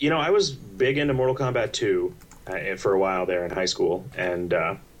was big into Mortal Kombat 2 for a while there in high school, and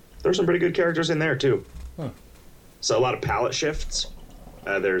there's some pretty good characters in there too. So a lot of palette shifts.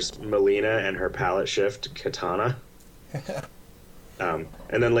 There's Melina and her palette shift Katana. And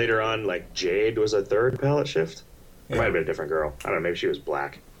then later on, like Jade was a third palette shift. It might have been a different girl. I don't know. Maybe she was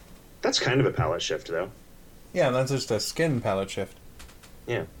black. That's kind of a palette shift, though. Yeah, that's just a skin palette shift.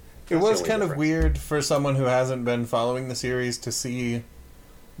 Yeah. It was kind of weird for someone who hasn't been following the series to see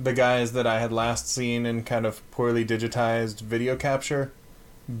the guys that I had last seen in kind of poorly digitized video capture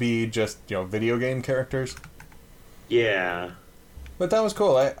be just, video game characters. Yeah. But that was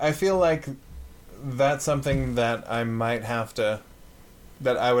cool. I feel like that's something that I might have to...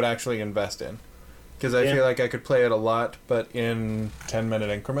 that I would actually invest in. Because I feel like I could play it a lot, but in 10-minute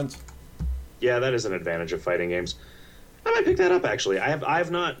increments. Yeah, that is an advantage of fighting games. I might pick that up, actually. I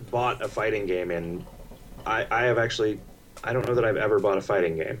have not bought a fighting game in... I don't know that I've ever bought a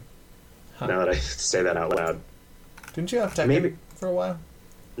fighting game. Huh. Now that I say that out loud. Didn't you have Tekken for a while?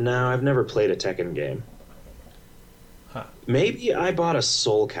 No, I've never played a Tekken game. Huh. Maybe I bought a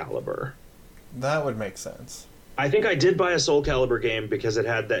Soul Calibur. That would make sense. I think I did buy a Soul Calibur game because it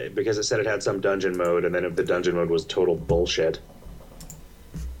said it had some dungeon mode, and then if the dungeon mode was total bullshit.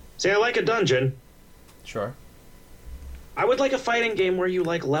 See, I like a dungeon. Sure. I would like a fighting game where you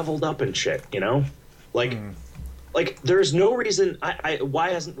like leveled up and shit, Like there's no reason why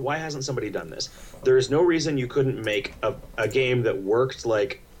hasn't somebody done this? There is no reason you couldn't make a game that worked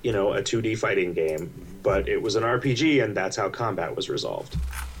like, a 2D fighting game, but it was an RPG and that's how combat was resolved.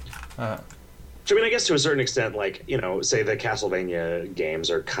 Which, I mean, I guess to a certain extent, like, say the Castlevania games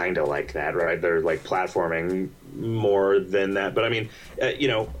are kind of like that, right? They're like platforming more than that. But I mean,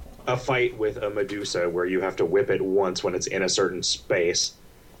 a fight with a Medusa where you have to whip it once when it's in a certain space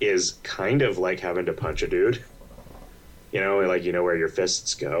is kind of like having to punch a dude. Like, where your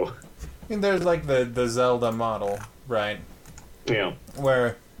fists go. mean, there's like the Zelda model, right? Yeah.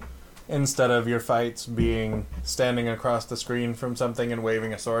 Where instead of your fights being standing across the screen from something and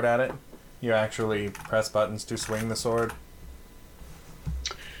waving a sword at it, you actually press buttons to swing the sword.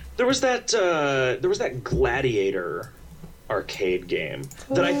 There was that Gladiator arcade game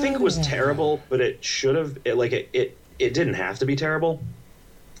that I think was terrible, but it should have it didn't have to be terrible.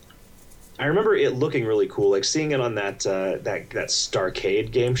 I remember it looking really cool, like seeing it on that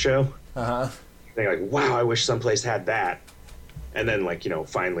Starcade game show. Being like, wow, I wish someplace had that. And then, like,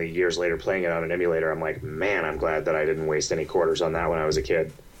 finally years later, playing it on an emulator, I'm like, man, I'm glad that I didn't waste any quarters on that when I was a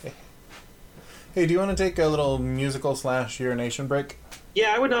kid. Hey, do you want to take a little musical / urination break?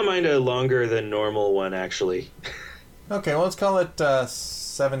 Yeah, I would not mind a longer than normal one, actually. Okay, well, let's call it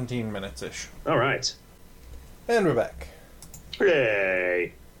 17 minutes-ish. All right. And we're back.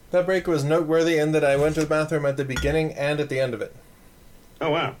 Hooray! That break was noteworthy in that I went to the bathroom at the beginning and at the end of it. Oh,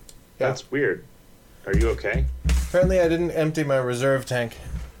 wow. Yeah. That's weird. Are you okay? Apparently I didn't empty my reserve tank.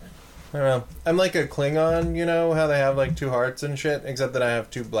 I don't know. I'm like a Klingon, you know, how they have like 2 hearts and shit, except that I have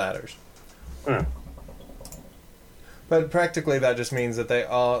 2 bladders. Huh. But practically that just means that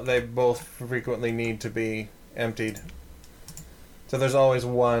they both frequently need to be emptied. So there's always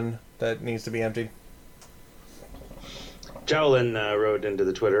one that needs to be emptied. Jowlin wrote into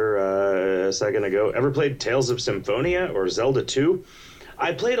the Twitter a second ago, ever played Tales of Symphonia or Zelda 2?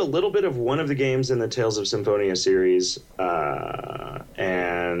 I played a little bit of one of the games in the Tales of Symphonia series,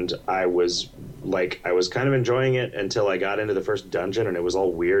 and I was kind of enjoying it until I got into the first dungeon, and it was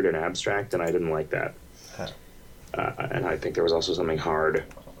all weird and abstract, and I didn't like that. Huh. And I think there was also something hard.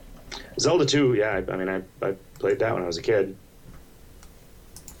 Zelda 2, yeah, I played that when I was a kid.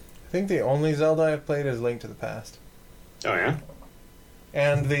 I think the only Zelda I've played is Link to the Past. Oh, yeah?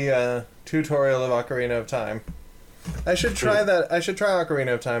 And the tutorial of Ocarina of Time. I should try that. I should try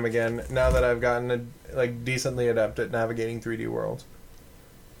Ocarina of Time again now that I've gotten decently adept at navigating 3D worlds.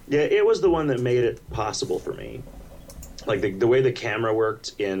 Yeah, it was the one that made it possible for me. Like the way the camera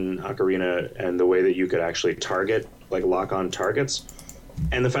worked in Ocarina and the way that you could actually target, like lock on targets.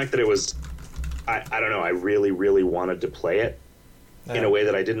 And the fact that it was, I don't know, I really, really wanted to play it in a way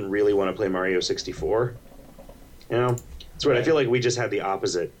that I didn't really want to play Mario 64. You know? It's weird. I feel like we just had the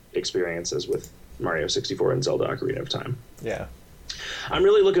opposite experiences with Mario 64 and Zelda Ocarina of Time. Yeah. I'm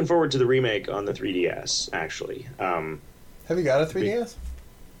really looking forward to the remake on the 3DS, actually. Have you got a 3DS?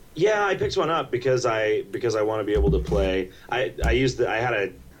 Yeah, I picked one up because I want to be able to play. I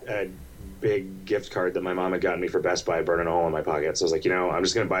had a big gift card that my mom had gotten me for Best Buy burning a hole in my pocket. So I was like, I'm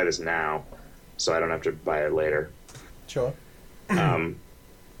just going to buy this now so I don't have to buy it later. Sure. Even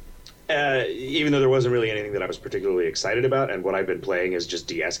though there wasn't really anything that I was particularly excited about, and what I've been playing is just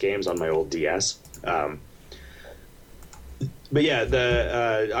DS games on my old DS. But yeah,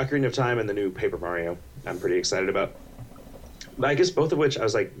 the Ocarina of Time and the new Paper Mario, I'm pretty excited about. But I guess both of which I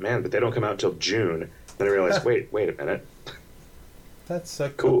was like, man, but they don't come out until June. Then I realized, wait a minute. That's a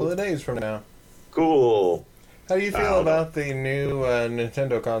couple of days from now. Cool. How do you feel about the new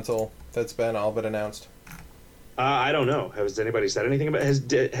Nintendo console that's been all but announced? I don't know. Has anybody said anything about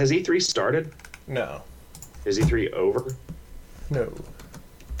it? Has E3 started? No. Is E3 over? No.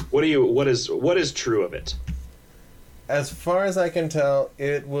 What is true of it? As far as I can tell,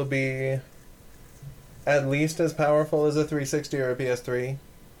 it will be at least as powerful as a 360 or a PS3.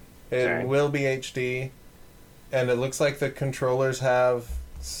 It will be HD, and it looks like the controllers have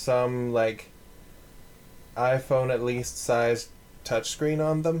some like iPhone at least sized touchscreen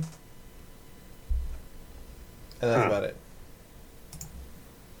on them. And that's about it.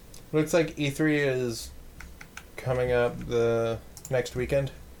 Looks like E3 is coming up the next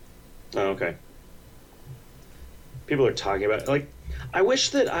weekend. Oh, okay. People are talking about it. Like, I wish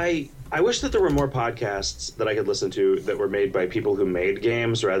that there were more podcasts that I could listen to that were made by people who made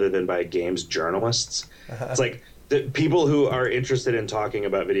games rather than by games journalists. It's like the people who are interested in talking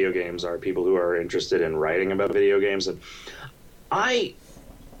about video games are people who are interested in writing about video games, and I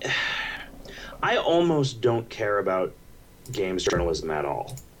almost don't care about games journalism at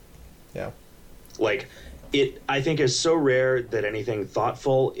all. Yeah. Like, I think is so rare that anything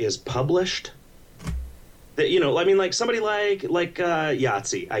thoughtful is published. That, like somebody like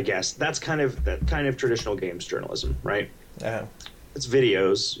Yahtzee, I guess. That's kind of traditional games journalism, right? Yeah. It's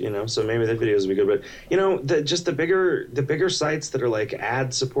videos, so maybe the videos would be good, but the bigger sites that are like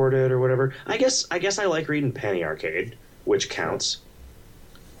ad supported or whatever. I guess I like reading Penny Arcade, which counts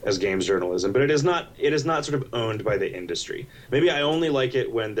as games journalism, but it is not sort of owned by the industry. Maybe I only like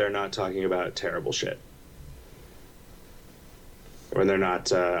it when they're not talking about terrible shit. When they're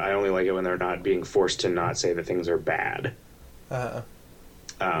not, I only like it when they're not being forced to not say that things are bad.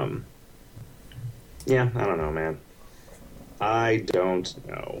 Yeah, I don't know, man. I don't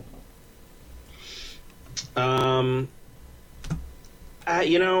know.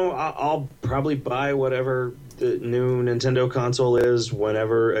 I'll probably buy whatever the new Nintendo console is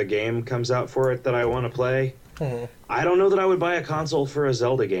whenever a game comes out for it that I want to play. Mm-hmm. I don't know that I would buy a console for a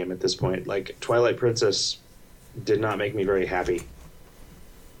Zelda game at this point. Like, Twilight Princess did not make me very happy.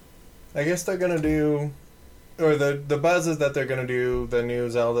 I guess they're gonna do, or the buzz is that they're gonna do the new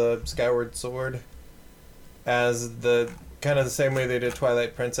Zelda Skyward Sword as the kind of the same way they did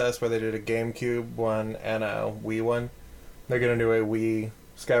Twilight Princess, where they did a GameCube one and a Wii one. They're gonna do a Wii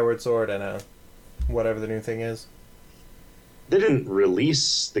Skyward Sword and a whatever the new thing is. They didn't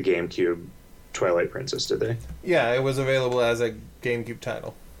release the GameCube Twilight Princess, did they? Yeah, it was available as a GameCube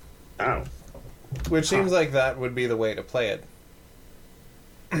title. Oh. Which seems like that would be the way to play it.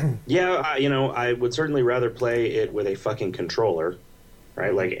 Yeah, I would certainly rather play it with a fucking controller,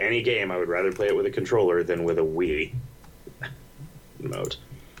 right? Like any game, I would rather play it with a controller than with a Wii mode.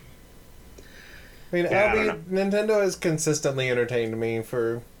 I mean, Nintendo has consistently entertained me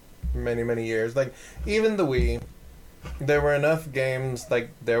for many, many years. Like, even the Wii, there were enough games,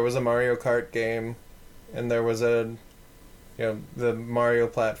 like, there was a Mario Kart game, and there was the Mario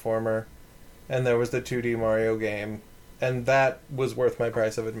platformer, and there was the 2D Mario game, and that was worth my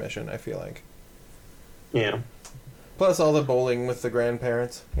price of admission, I feel like. Yeah. Plus all the bowling with the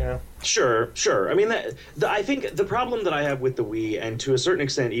grandparents, you know? Sure. I mean, I think the problem that I have with the Wii, and to a certain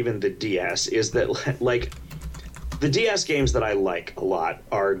extent even the DS, is that, like, the DS games that I like a lot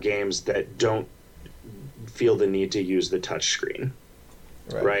are games that don't feel the need to use the touchscreen,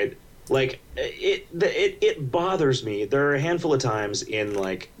 right? Like, it bothers me. There are a handful of times in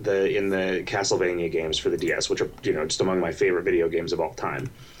the Castlevania games for the DS, which are, just among my favorite video games of all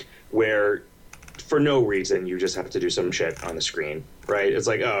time, where for no reason you just have to do some shit on the screen, right? It's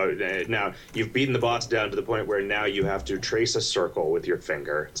like, oh, now you've beaten the boss down to the point where now you have to trace a circle with your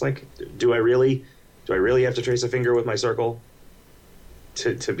finger. It's like, do I really have to trace a finger with my circle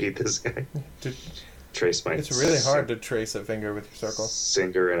to beat this guy? Trace my... It's really hard to trace a finger with your circle.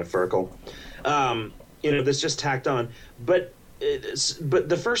 Finger and a circle. That's just tacked on. But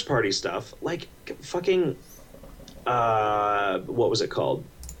the first party stuff, like fucking... what was it called?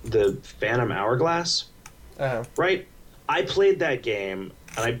 The Phantom Hourglass? Uh-huh. Right? I played that game,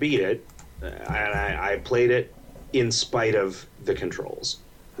 and I beat it, and I played it in spite of the controls,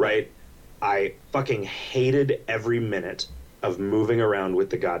 right? I fucking hated every minute of moving around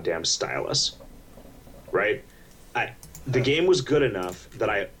with the goddamn stylus. Right? The game was good enough that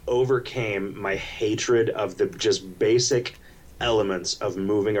I overcame my hatred of the just basic elements of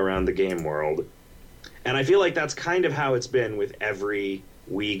moving around the game world. And I feel like that's kind of how it's been with every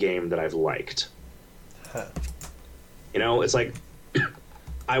Wii game that I've liked. Huh. It's like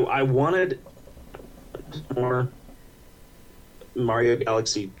I wanted more Mario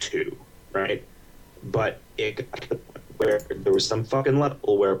Galaxy 2, right? But it got to the point where there was some fucking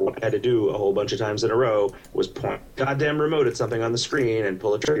level where what I had to do a whole bunch of times in a row was point goddamn remote at something on the screen and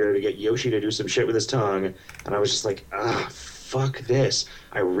pull a trigger to get Yoshi to do some shit with his tongue. And I was just like, fuck this.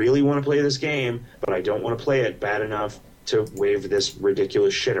 I really want to play this game, but I don't want to play it bad enough to wave this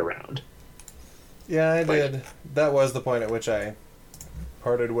ridiculous shit around. Yeah, I did. That was the point at which I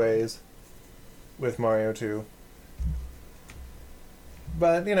parted ways with Mario 2.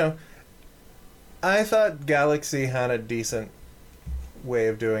 But, I thought Galaxy had a decent way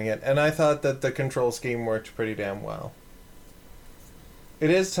of doing it, and I thought that the control scheme worked pretty damn well.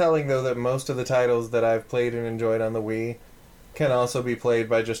 It is telling, though, that most of the titles that I've played and enjoyed on the Wii can also be played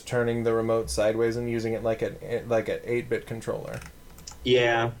by just turning the remote sideways and using it like an 8-bit controller.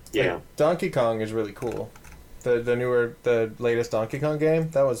 Yeah. Like, Donkey Kong is really cool. The latest Donkey Kong game,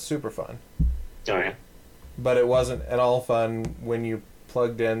 that was super fun. Oh, yeah. But it wasn't at all fun when you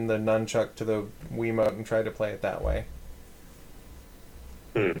plugged in the nunchuck to the Wiimote and tried to play it that way.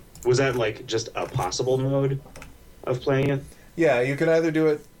 Was that like just a possible mode of playing it? Yeah, you could either do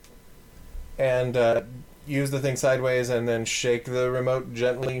it and use the thing sideways and then shake the remote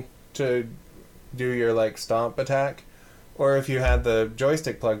gently to do your stomp attack, or if you had the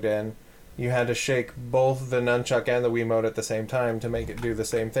joystick plugged in, you had to shake both the nunchuck and the Wiimote at the same time to make it do the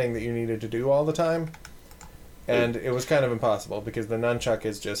same thing that you needed to do all the time. And it was kind of impossible because the nunchuck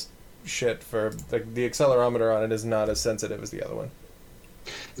is just shit for... the accelerometer on it is not as sensitive as the other one.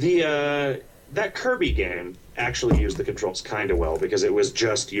 That Kirby game actually used the controls kind of well because it was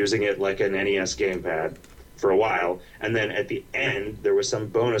just using it like an NES gamepad for a while, and then at the end there was some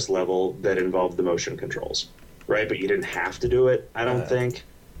bonus level that involved the motion controls, right? But you didn't have to do it, I don't think.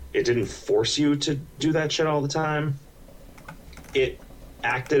 It didn't force you to do that shit all the time. It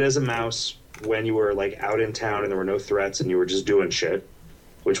acted as a mouse when you were like out in town and there were no threats and you were just doing shit,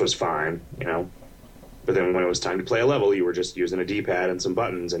 which was fine, you know. But then when it was time to play a level, you were just using a D-pad and some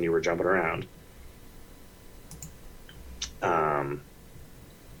buttons and you were jumping around.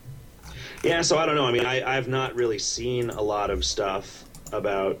 Yeah, so I don't know. I mean, I've not really seen a lot of stuff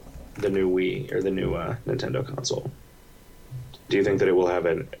about the new Wii or the new Nintendo console. Do you think that it will have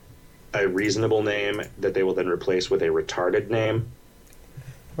a reasonable name that they will then replace with a retarded name?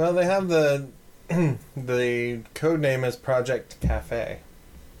 Well, they have the code name is Project Cafe.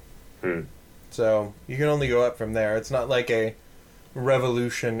 So you can only go up from there. It's not like a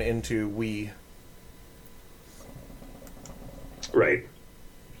revolution into Wii. Right.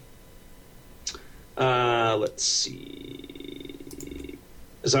 Let's see.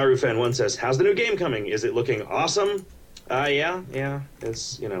 Zaru Fan 1 says, "How's the new game coming? Is it looking awesome?" Yeah.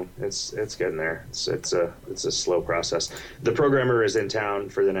 It's it's getting there. It's a slow process. The programmer is in town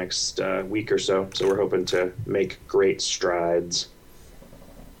for the next week or so we're hoping to make great strides.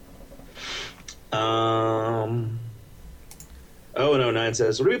 09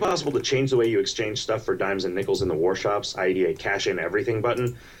 says, "Would it be possible to change the way you exchange stuff for dimes and nickels in the war shops, i.e. a cash in everything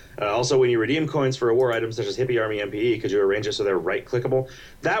button? Also, when you redeem coins for war items such as Hippie Army MPE, could you arrange it so they're right-clickable?"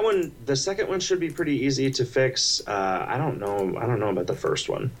 That one, the second one should be pretty easy to fix. I don't know about the first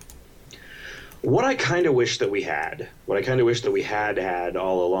one. What I kind of wish that we had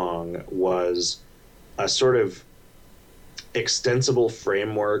all along was a sort of extensible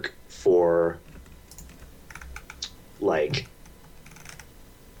framework for, like,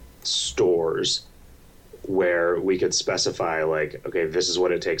 stores where we could specify, like, okay, this is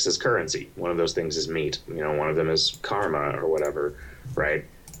what it takes as currency. One of those things is meat. You know, one of them is karma or whatever, right?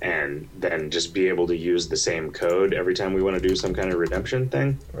 And then just be able to use the same code every time we want to do some kind of redemption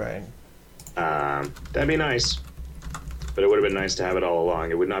thing. Right. That'd be nice. But it would have been nice to have it all along.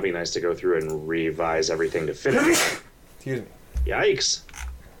 It would not be nice to go through and revise everything to fit it. Excuse me. Yikes.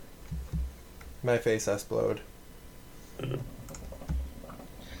 My face exploded.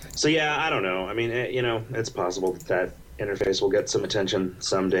 So yeah, I don't know. I mean, you know, it's possible that interface will get some attention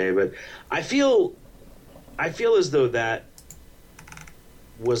someday, but I feel as though that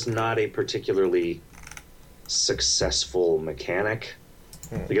was not a particularly successful mechanic.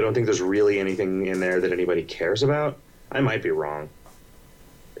 Like, I don't think there's really anything in there that anybody cares about. I might be wrong.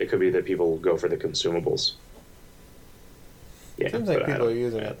 It could be that people go for the consumables. Yeah, seems like people are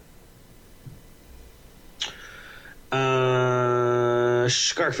using it.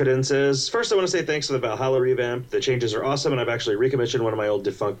 Scarfidin says, "First I want to say thanks to the Valhalla revamp. The changes are awesome, and I've actually recommissioned one of my old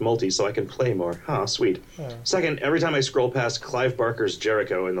defunct multis so I can play more. Sweet. Yeah. Second, every time I scroll past Clive Barker's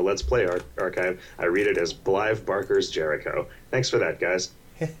Jericho in the Let's Play archive, I read it as Blive Barker's Jericho. Thanks for that, guys.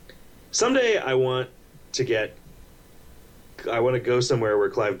 Someday I want to go somewhere where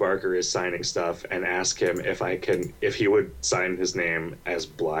Clive Barker is signing stuff and ask him if he would sign his name as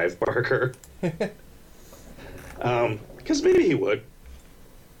Blive Barker. Because maybe he would.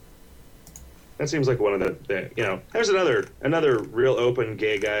 That seems like one of the you know, there's another real open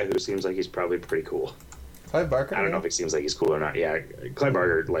gay guy who seems like he's probably pretty cool. Clive Barker? I don't know if he seems like he's cool or not. Yeah, Clive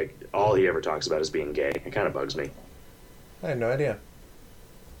Barker, like, all he ever talks about is being gay. It kind of bugs me. I had no idea.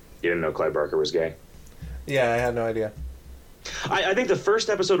 You didn't know Clive Barker was gay? Yeah, I had no idea. I think the first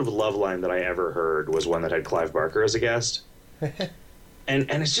episode of Loveline that I ever heard was one that had Clive Barker as a guest. and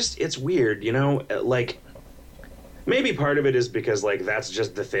it's weird, you know, like, maybe part of it is because, like, that's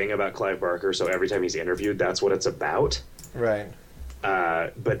just the thing about Clive Barker, so every time he's interviewed, that's what it's about. Right.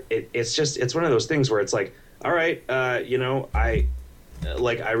 But it's one of those things where it's like, all right, you know, I'm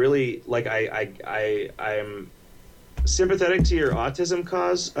sympathetic to your autism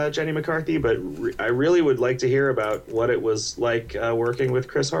cause, Jenny McCarthy, but I really would like to hear about what it was like working with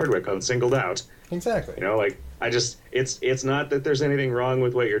Chris Hardwick on Singled Out. Exactly. You know, like, it's not that there's anything wrong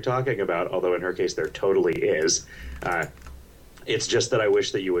with what you're talking about, although in her case there totally is. It's just that I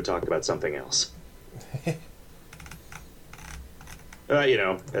wish that you would talk about something else. You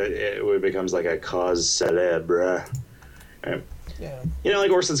know, it becomes like a cause célèbre. Yeah. You know,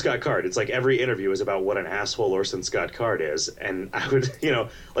 like Orson Scott Card. It's like every interview is about what an asshole Orson Scott Card is, and I would, you know,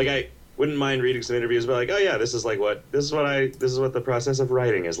 like, I wouldn't mind reading some interviews about, like, oh yeah, this is what the process of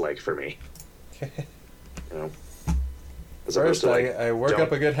writing is like for me. You know. First, I work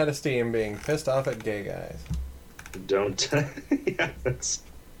up a good head of steam being pissed off at gay guys. Don't. Yeah,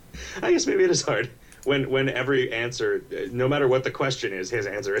 I guess maybe it is hard when every answer, no matter what the question is, his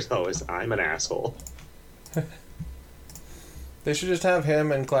answer is always, "I'm an asshole." They should just have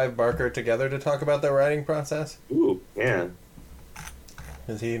him and Clive Barker together to talk about their writing process. Ooh, yeah.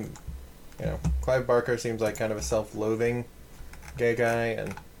 Because he, you know, Clive Barker seems like kind of a self-loathing gay guy,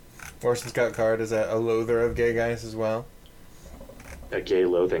 and Orson Scott Card is a loather of gay guys as well. A gay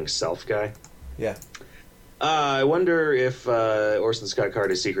loathing self guy. Yeah. I wonder if Orson Scott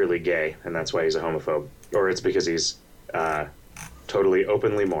Card is secretly gay, and that's why he's a homophobe, or it's because he's totally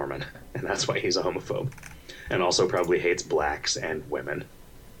openly Mormon, and that's why he's a homophobe, and also probably hates blacks and women.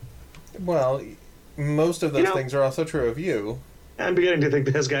 Well, most of those things are also true of you. I'm beginning to think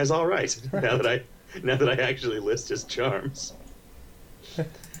this guy's all right. Now that I actually list his charms.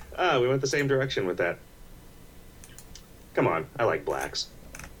 We went the same direction with that. Come on, I like blacks.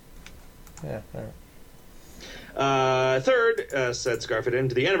 Yeah, all right. Third, said Scarfidin,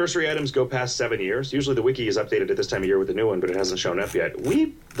 do the anniversary items go past 7 years? Usually the wiki is updated at this time of year with the new one, but it hasn't shown up yet.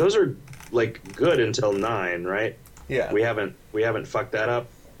 Those are like good until 9, right? Yeah. We haven't fucked that up.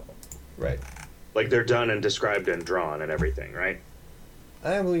 Right. Like they're done and described and drawn and everything, right?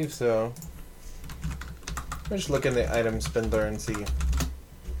 I believe so. I'll just look in the item spindler and see.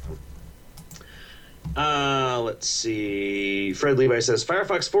 Let's see. Fred Levi says,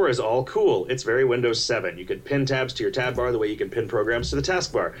 Firefox 4 is all cool. It's very Windows 7. You could pin tabs to your tab bar the way you can pin programs to the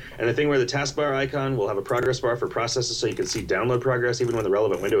taskbar. And the thing where the taskbar icon will have a progress bar for processes so you can see download progress even when the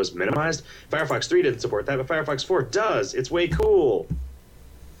relevant window is minimized. Firefox 3 didn't support that, but Firefox 4 does. It's way cool.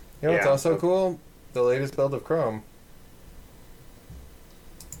 You know what's also cool? The latest build of Chrome.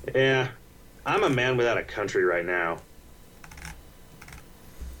 Yeah. I'm a man without a country right now.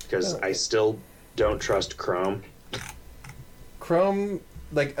 Because I still don't trust Chrome. Chrome,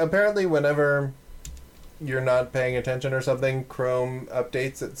 like, apparently whenever you're not paying attention or something, Chrome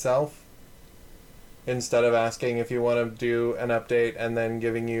updates itself instead of asking if you want to do an update and then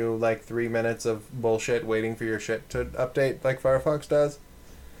giving you, like, 3 minutes of bullshit waiting for your shit to update like Firefox does.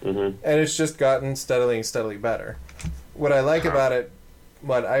 Mm-hmm. And it's just gotten steadily better. What I like about it,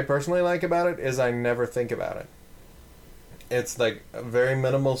 what I personally like about it, is I never think about it. It's like a very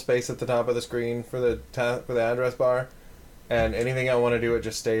minimal space at the top of the screen for the address bar, and anything I want to do, it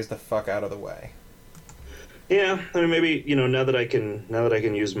just stays the fuck out of the way. Yeah, I mean, maybe now that I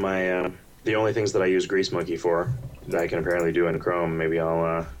can use my the only things that I use Grease Monkey for that I can apparently do in Chrome, maybe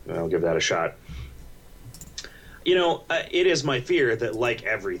I'll give that a shot. It is my fear that, like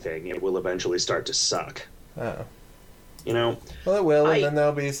everything, it will eventually start to suck. Oh. Well, it will, and then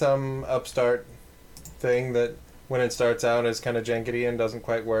there'll be some upstart thing that, when it starts out, is kind of jankety and doesn't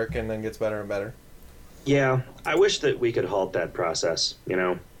quite work, and then gets better and better. Yeah, I wish that we could halt that process,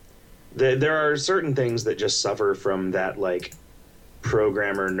 There are certain things that just suffer from that, like,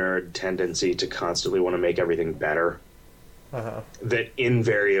 programmer nerd tendency to constantly want to make everything better. Uh-huh. That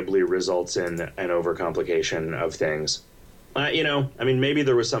invariably results in an overcomplication of things. Maybe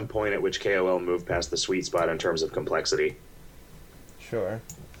there was some point at which KoL moved past the sweet spot in terms of complexity. Sure.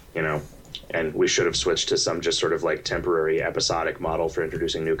 And we should have switched to some just sort of like temporary episodic model for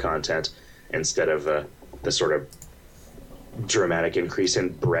introducing new content instead of the sort of dramatic increase in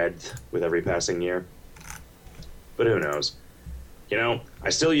breadth with every passing year. But who knows? I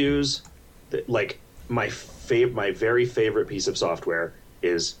still use my very favorite piece of software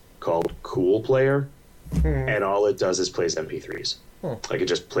is called KoL Player, and all it does is plays MP3s. Like, it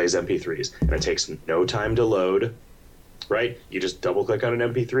just plays MP3s, and it takes no time to load. Right? You just double-click on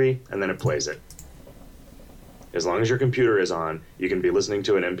an MP3, and then it plays it. As long as your computer is on, you can be listening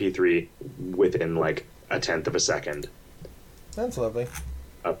to an MP3 within, like, a tenth of a second. That's lovely.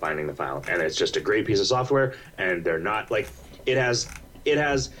 Of finding the file. And it's just a great piece of software, and they're not, like... It has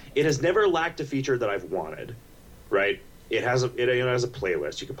never lacked a feature that I've wanted, right? It has a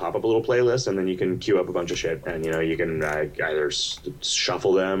playlist. You can pop up a little playlist, and then you can queue up a bunch of shit, and, you can either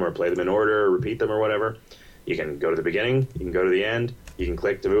shuffle them or play them in order or repeat them or whatever. You can go to the beginning, you can go to the end, you can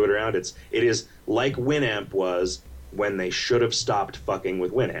click to move it around. It is like Winamp was when they should have stopped fucking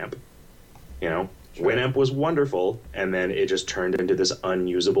with Winamp. Sure. Winamp was wonderful, and then it just turned into this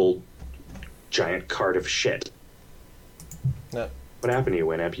unusable giant cart of shit. No. What happened to you,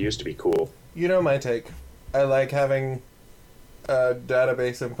 Winamp? You used to be cool. You know my take. I like having a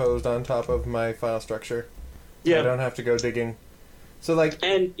database imposed on top of my file structure. So I don't have to go digging. So, like,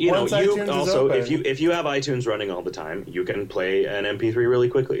 and you also if you have iTunes running all the time, you can play an MP3 really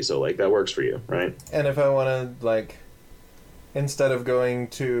quickly. So, like, that works for you, right? And if I want to, like, instead of going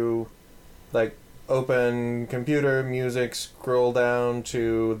to, like, open computer, music, scroll down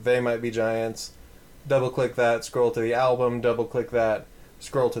to They Might Be Giants, double-click that, scroll to the album, double-click that,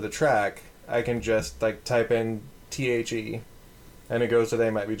 scroll to the track, I can just, like, type in THE, and it goes to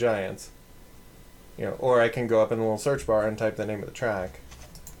They Might Be Giants. Or I can go up in the little search bar and type the name of the track.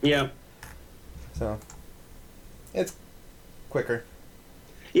 Yeah. So, it's quicker.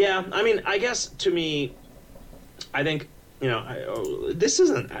 Yeah, I mean, I guess, to me, I think this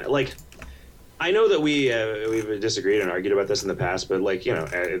isn't like. I know that we've disagreed and argued about this in the past, but like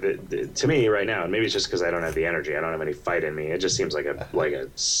to me right now, and maybe it's just because I don't have the energy, I don't have any fight in me. It just seems like a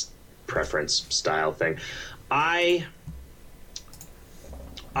preference style thing. I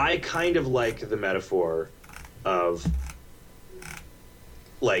kind of like the metaphor of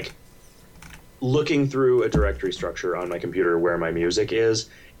like looking through a directory structure on my computer where my music is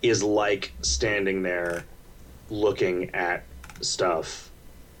like standing there looking at stuff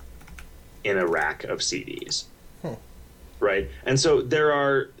in a rack of CDs. Right? And so there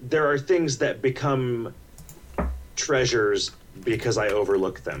are things that become treasures because I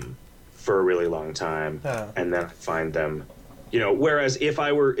overlook them for a really long time and then I find them, whereas if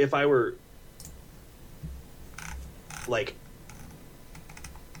I were like,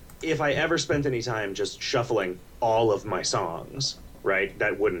 if I ever spent any time just shuffling all of my songs, right,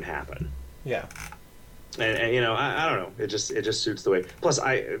 that wouldn't happen. Yeah. And I don't know. It just suits the way. Plus,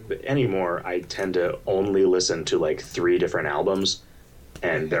 anymore I tend to only listen to like 3 different albums,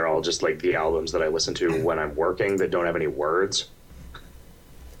 and they're all just like the albums that I listen to when I'm working that don't have any words.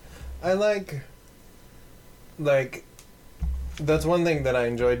 I like that's one thing that I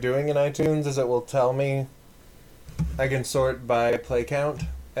enjoy doing in iTunes is it will tell me I can sort by play count,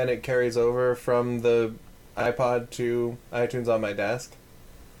 and it carries over from the iPod to iTunes on my desk.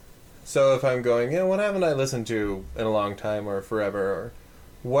 So if I'm going, what haven't I listened to in a long time or forever, or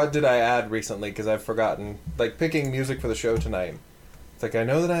what did I add recently because I've forgotten, like picking music for the show tonight. It's like I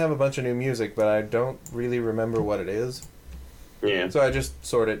know that I have a bunch of new music, but I don't really remember what it is. Yeah. So I just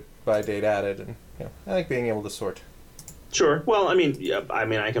sort it by date added, and I like being able to sort. Sure. Well, I mean,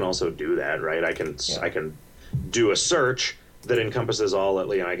 I can also do that, right? I can do a search that encompasses all.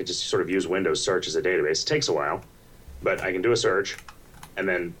 I could just sort of use Windows search as a database. It takes a while, but I can do a search and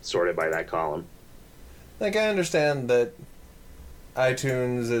then sort it by that column. Like, I understand that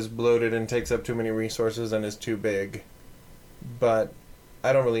iTunes is bloated and takes up too many resources and is too big, but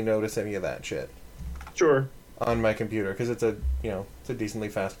I don't really notice any of that shit. Sure. On my computer, because it's it's a decently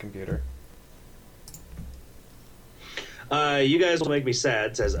fast computer. You guys will make me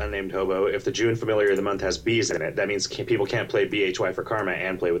sad, says Unnamed Hobo. If the June Familiar of the Month has bees in it, that means people can't play BHY for Karma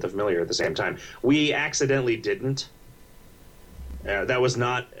and play with the Familiar at the same time. We accidentally didn't. That was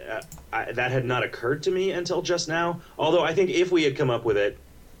not that had not occurred to me until just now. Although I think if we had come up with it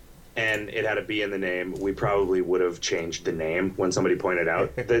and it had a B in the name, we probably would have changed the name when somebody pointed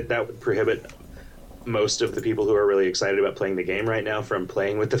out that would prohibit most of the people who are really excited about playing the game right now from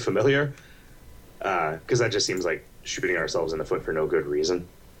playing with the Familiar, because that just seems like shooting ourselves in the foot for no good reason.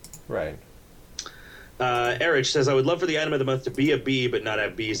 Right. Erich says, I would love for the item of the month to be a bee but not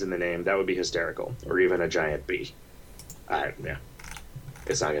have bees in the name. That would be hysterical. Or even a giant bee. Yeah.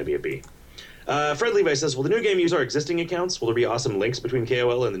 It's not going to be a bee. Fred Levi says, will the new game use our existing accounts? Will there be awesome links between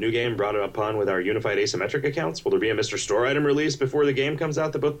KoL and the new game brought upon with our unified asymmetric accounts? Will there be a Mr. Store item release before the game comes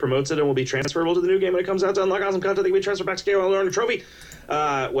out that both promotes it and will be transferable to the new game when it comes out to unlock awesome content that we transfer back to KoL and earn a trophy?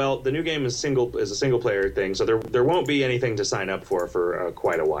 Well, the new game is a single player thing, so there won't be anything to sign up for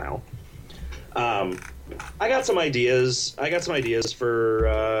quite a while. I got some ideas. For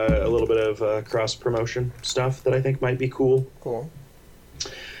a little bit of cross promotion stuff that I think might be cool. Cool.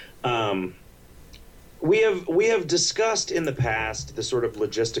 We have discussed in the past the sort of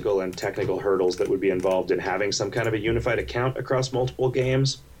logistical and technical hurdles that would be involved in having some kind of a unified account across multiple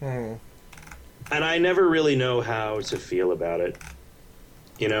games. Mm. And I never really know how to feel about it.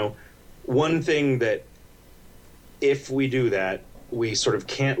 One thing that if we do that, we sort of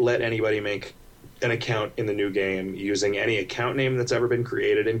can't let anybody make an account in the new game using any account name that's ever been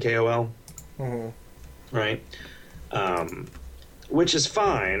created in KoL. Mm-hmm. Right? Which is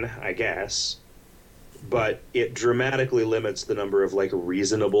fine, I guess, but it dramatically limits the number of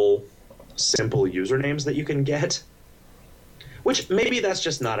reasonable, simple usernames that you can get. Which maybe that's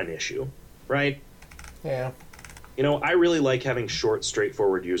just not an issue, right? Yeah. I really like having short,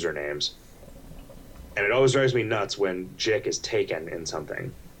 straightforward usernames. And it always drives me nuts when Jick is taken in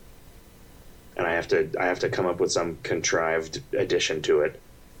something. And I have to come up with some contrived addition to it.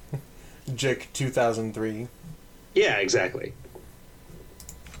 Jick 2003. Yeah, exactly.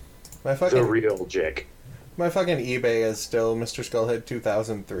 The real Jick. My fucking eBay is still Mr. Skullhead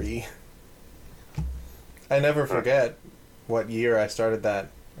 2003. I never forget what year I started that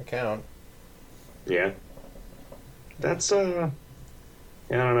account. Yeah. That's I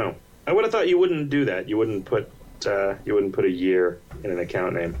don't know. I would have thought you wouldn't do that. You wouldn't put a year in an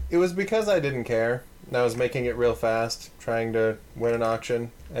account name. It was because I didn't care. I was making it real fast, trying to win an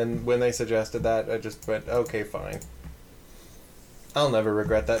auction, and when they suggested that, I just went, okay, fine. I'll never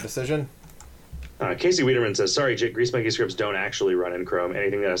regret that decision. Casey Wiederman says, sorry, Jake, Grease Monkey scripts don't actually run in Chrome.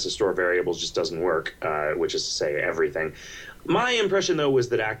 Anything that has to store variables just doesn't work, which is to say everything. My impression, though, was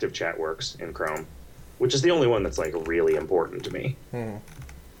that Active Chat works in Chrome, which is the only one that's, like, really important to me.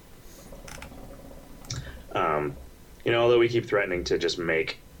 You know, although we keep threatening to just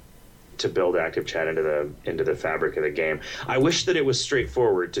build Active Chat into the fabric of the game. I wish that it was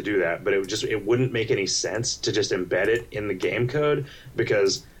straightforward to do that, but it wouldn't make any sense to just embed it in the game code,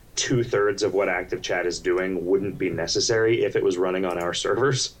 because 2/3 of what Active Chat is doing wouldn't be necessary if it was running on our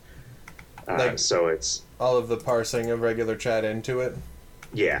servers. So it's all of the parsing of regular chat into it.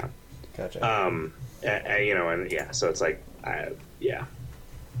 Yeah. Gotcha. You know, and yeah, so it's like, yeah,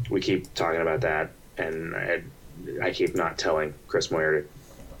 we keep talking about that, and I keep not telling Chris Moyer to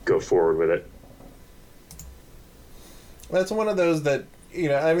go forward with it. That's one of those that, you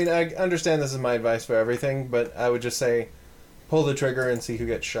know, I mean, I understand this is my advice for everything, but I would just say pull the trigger and see who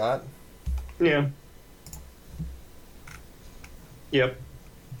gets shot. Yeah. Yep.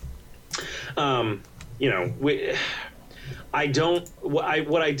 You know, what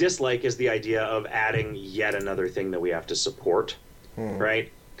I dislike is the idea of adding yet another thing that we have to support,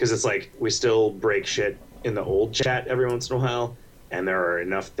 right? Because it's like we still break shit in the old chat every once in a while, and there are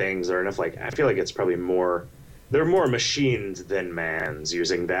enough things, like, I feel like it's probably more, there are more machines than mans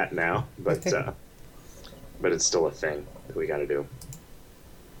using that now, but it's still a thing that we got to do.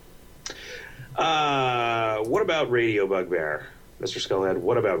 What about Radio Bugbear? Mr. Skullhead,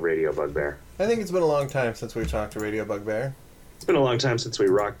 what about Radio Bugbear? I think it's been a long time since we've talked to Radio Bugbear. It's been a long time since we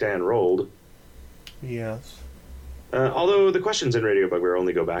rocked and rolled. Yes. Although the questions in Radio Bugbear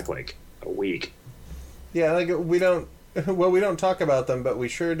only go back like a week. Yeah, like we don't talk about them, but we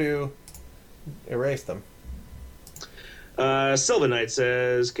sure do erase them. Sylvan Knight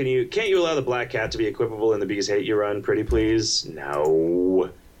says, can't you allow the Black Cat to be equipable in the Bees Hate You run, pretty please? No.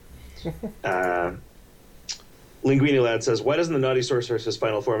 Linguini Lad says, why doesn't the Naughty Sorceress's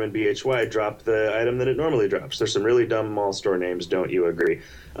final form in BHY drop the item that it normally drops? There's some really dumb mall store names, don't you agree?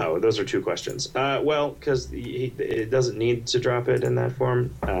 Oh, those are two questions. Well, because it doesn't need to drop it in that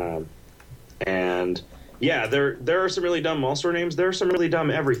form. And yeah, there are some really dumb mall store names. There are some really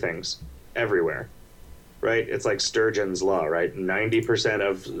dumb everythings everywhere, right? It's like Sturgeon's Law, right? 90%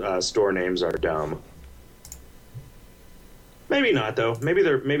 of store names are dumb. Maybe not, though.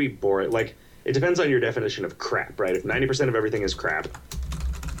 Maybe boring. Like, it depends on your definition of crap, right? If 90% of everything is crap,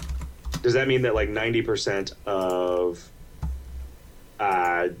 does that mean that, like, 90% of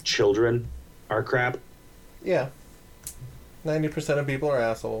children are crap? Yeah. 90% of people are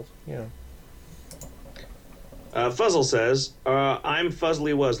assholes. Yeah. Fuzzle says, I'm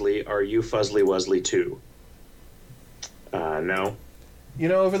Fuzzly Wuzzly. Are you Fuzzly Wuzzly too? No. You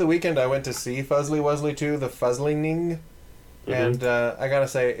know, over the weekend I went to see Fuzzly Wuzzly 2, the Fuzzling, and I gotta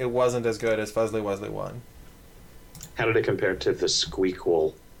say, it wasn't as good as Fuzzly Wuzzly 1. How did it compare to the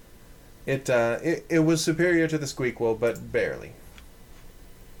Squeakquel? It was superior to the Squeakquel, but barely.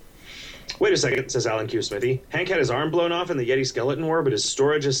 Wait a second, says Alan Q. Smithy. Hank had his arm blown off in the Yeti Skeleton War, but his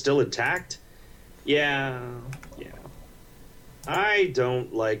storage is still intact? Yeah. I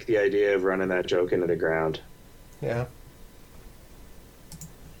don't like the idea of running that joke into the ground. Yeah.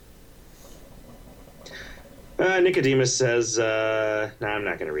 Nicodemus says, I'm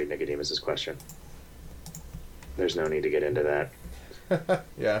not going to read Nicodemus's question. There's no need to get into that.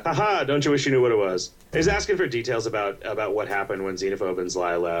 Yeah. Haha, don't you wish you knew what it was? He's asking for details about what happened when Xenophobe and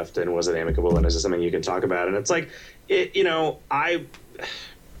Sly left, and was it amicable, and is it something you can talk about? And it's like,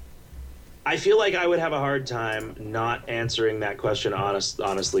 I feel like I would have a hard time not answering that question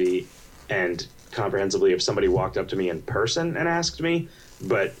honestly and comprehensively if somebody walked up to me in person and asked me,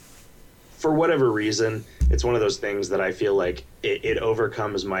 but for whatever reason, it's one of those things that I feel like it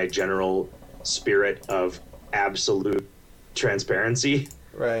overcomes my general spirit of absolute transparency.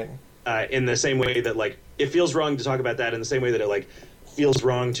 Right. In the same way that, like, it feels wrong to talk about that, in the same way that it, like, feels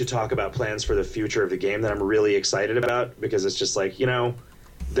wrong to talk about plans for the future of the game that I'm really excited about, because it's just like,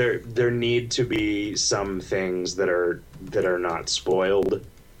 there need to be some things that are not spoiled,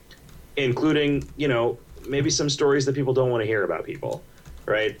 including, maybe some stories that people don't want to hear about people,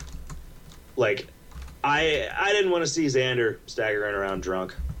 right? Like, I didn't want to see Xander staggering around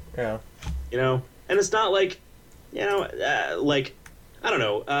drunk. Yeah. And it's not like, I don't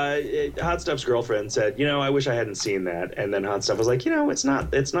know. Hot Stuff's girlfriend said, I wish I hadn't seen that. And then Hot Stuff was like,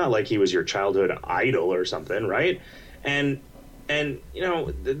 it's not like he was your childhood idol or something, right? And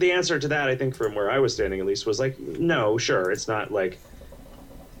the answer to that, I think, from where I was standing at least, was like, no, sure, it's not like,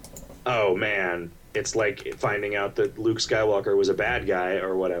 oh man, it's like finding out that Luke Skywalker was a bad guy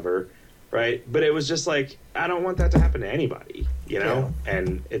or whatever, right? But it was just like, I don't want that to happen to anybody, Yeah.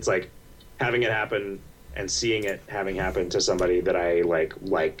 And it's like, having it happen and seeing it having happened to somebody that I like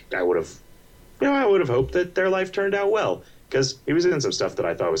I would have, I would have hoped that their life turned out well, because he was in some stuff that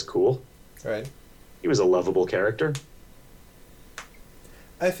I thought was cool. Right. He was a lovable character.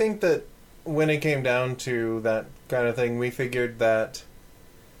 I think that when it came down to that kind of thing, we figured that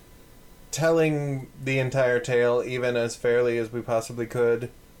telling the entire tale, even as fairly as we possibly could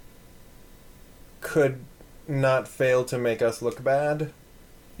not fail to make us look bad,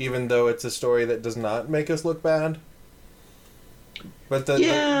 even though it's a story that does not make us look bad. But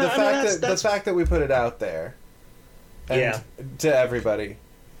the fact that we put it out there, and to everybody,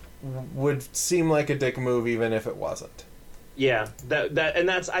 would seem like a dick move, even if it wasn't. Yeah,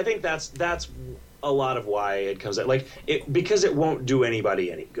 I think that's a lot of why it comes out, like, it, because it won't do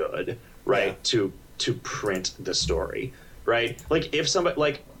anybody any good, right? Yeah. To print the story, right? Like, if somebody,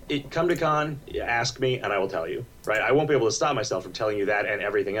 like, come to con, ask me, and I will tell you, right? I won't be able to stop myself from telling you that and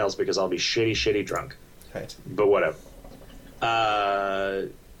everything else, because I'll be shitty drunk. Right. But whatever.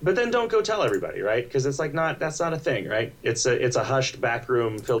 But then don't go tell everybody, right? Because it's like, that's not a thing, right? It's a hushed back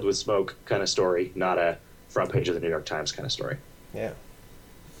room filled with smoke kind of story, not a front page of the New York Times kind of story. Yeah.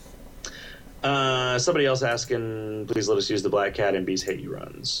 Somebody else asking, please let us use the Black Cat in Bees Hate You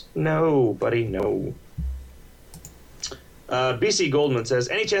runs. No, buddy, no. BC Goldman says,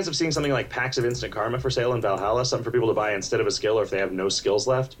 any chance of seeing something like packs of instant karma for sale in Valhalla? Something for people to buy instead of a skill, or if they have no skills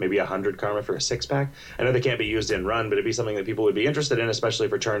left? Maybe 100 karma for a 6-pack? I know they can't be used in run, but it'd be something that people would be interested in, especially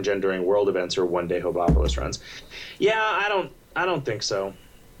for turn gen during world events or one-day Hobopolis runs. Yeah, I don't think so.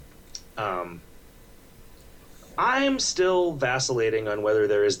 I'm still vacillating on whether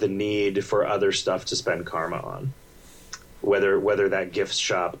there is the need for other stuff to spend karma on. Whether that gift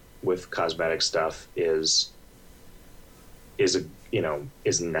shop with cosmetic stuff is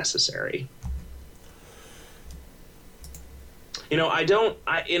necessary. In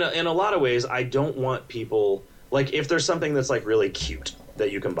a lot of ways, I don't want people, like, if there's something that's like really cute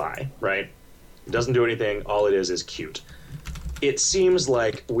that you can buy, right? It doesn't do anything, all it is cute. It seems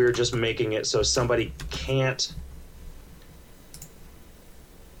like we're just making it so somebody can't.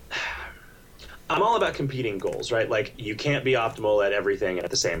 I'm all about competing goals, right? Like, you can't be optimal at everything at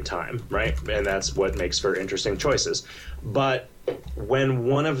the same time, right? And that's what makes for interesting choices. But when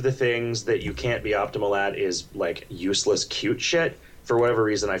one of the things that you can't be optimal at is, like, useless cute shit, for whatever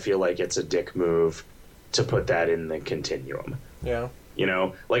reason, I feel like it's a dick move to put that in the continuum. Yeah. You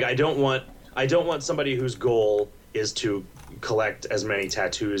know? Like, I don't want somebody whose goal is to collect as many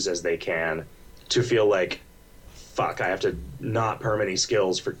tattoos as they can to feel like, fuck, I have to not perm any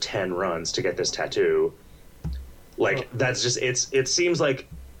skills for 10 runs to get this tattoo. Like, that's just, it seems like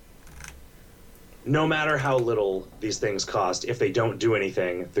no matter how little these things cost, if they don't do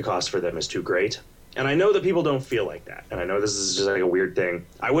anything, the cost for them is too great. And I know that people don't feel like that. And I know this is just like a weird thing.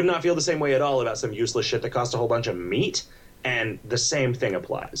 I would not feel the same way at all about some useless shit that costs a whole bunch of meat. And the same thing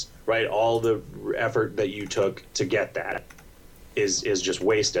applies, right? All the effort that you took to get that is just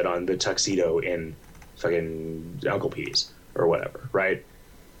wasted on the tuxedo in fucking Uncle P's or whatever, right?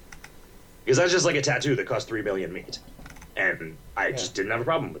 Because that's just like a tattoo that costs 3 million meat, and I just didn't have a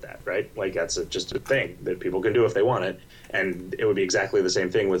problem with that, right? Like, that's just a thing that people can do if they want it, and it would be exactly the same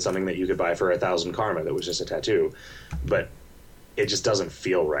thing with something that you could buy for 1,000 karma that was just a tattoo, but it just doesn't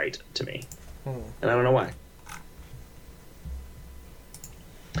feel right to me, and I don't know why.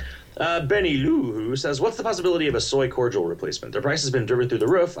 Benny Lou, who says, what's the possibility of a soy cordial replacement? Their price has been driven through the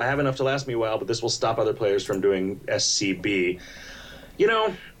roof. I have enough to last me a while, but this will stop other players from doing SCB. You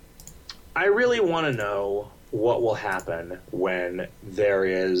know, I really want to know what will happen when there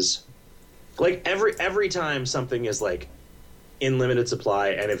is, like, every time something is, like, in limited supply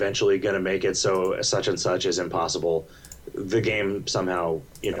and eventually going to make it so such and such is impossible, the game somehow,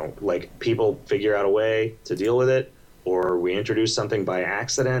 like, people figure out a way to deal with it, or we introduce something by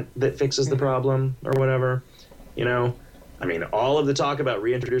accident that fixes the problem, or whatever, I mean, all of the talk about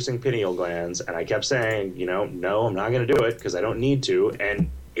reintroducing pineal glands, and I kept saying, no, I'm not going to do it because I don't need to, and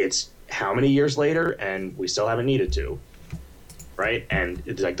it's how many years later, and we still haven't needed to, right? And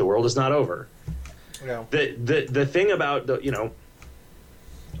it's like, the world is not over. Yeah. The thing about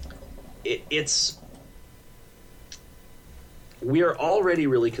it's we are already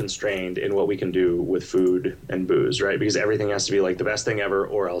really constrained in what we can do with food and booze, right? Because everything has to be like the best thing ever,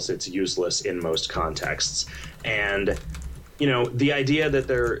 or else it's useless in most contexts. And the idea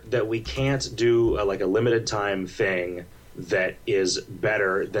that we can't do a limited time thing that is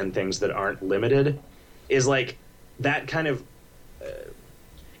better than things that aren't limited is like that kind of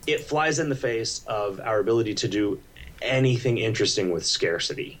it flies in the face of our ability to do anything interesting with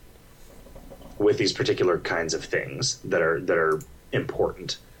scarcity, with these particular kinds of things that are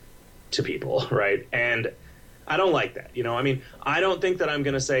important. to people, right? And I don't like that. You know, I mean, I don't think that I'm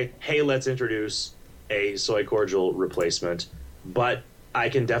going to say, hey, let's introduce a soy cordial replacement, but I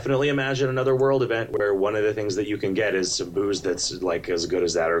can definitely imagine another world event where one of the things that you can get is some booze that's like as good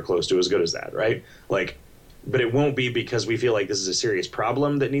as that or close to as good as that, right? Like, but it won't be because we feel like this is a serious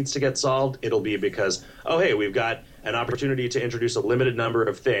problem that needs to get solved. It'll be because, oh, hey, we've got an opportunity to introduce a limited number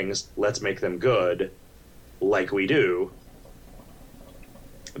of things. Let's make them good, like we do.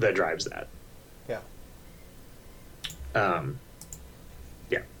 That drives that. Yeah.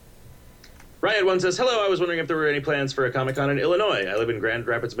 Yeah. Riot1 says, hello, I was wondering if there were any plans for a Comic-Con in Illinois. I live in Grand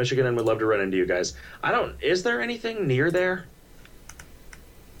Rapids, Michigan, and would love to run into you guys. Is there anything near there?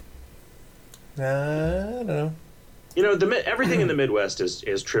 I don't know. You know, everything in the Midwest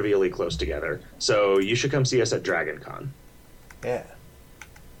is trivially close together, so you should come see us at Dragon Con. Yeah.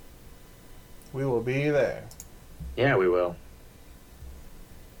 We will be there. Yeah, we will.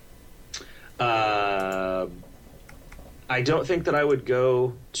 I don't think that I would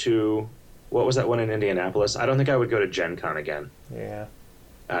go to... What was that one in Indianapolis? I don't think I would go to Gen Con again. Yeah.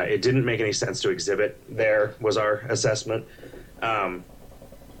 It didn't make any sense to exhibit there, was our assessment.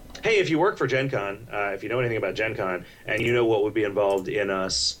 Hey, if you work for Gen Con, if you know anything about Gen Con, and you know what would be involved in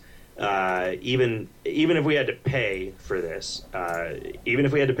us, even if we had to pay for this, even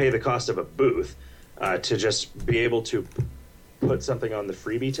if we had to pay the cost of a booth, to just be able to put something on the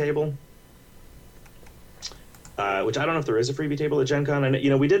freebie table, which I don't know if there is a freebie table at Gen Con. And, you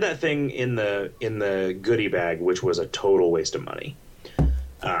know, we did that thing in the goodie bag, which was a total waste of money.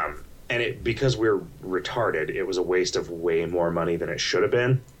 And because we're retarded, it was a waste of way more money than it should have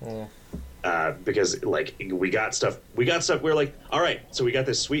been. Because like we got stuff. We're like, all right, so we got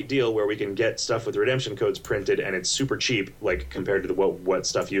this sweet deal where we can get stuff with redemption codes printed, and it's super cheap, like compared to what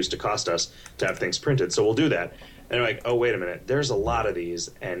stuff used to cost us to have things printed. So we'll do that. And they're like, oh, wait a minute, there's a lot of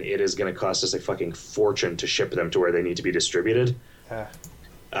these, and it is going to cost us a fucking fortune to ship them to where they need to be distributed.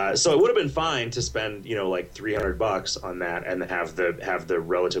 So it would have been fine to spend, you know, like $300 on that and have the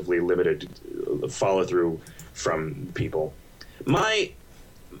relatively limited follow through from people. My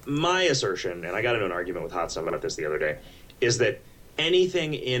assertion, and I got into an argument with Hot Stuff about this the other day, is that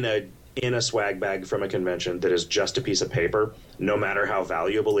anything in a swag bag from a convention that is just a piece of paper, no matter how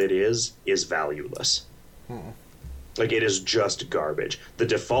valuable it is valueless. Like, it is just garbage. The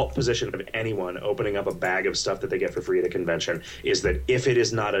default position of anyone opening up a bag of stuff that they get for free at a convention is that if it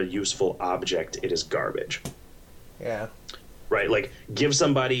is not a useful object, it is garbage. Yeah. Right? Like, give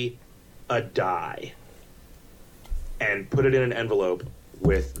somebody a die and put it in an envelope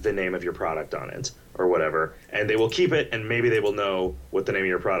with the name of your product on it or whatever, and they will keep it, and maybe they will know what the name of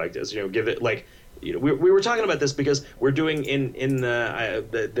your product is. You know, give it, like... You know, we were talking about this because we're doing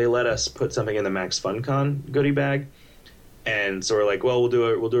they let us put something in the Max FunCon goodie bag, and so we're like, well, we'll do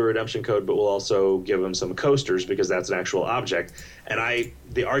a redemption code, but we'll also give them some coasters because that's an actual object. And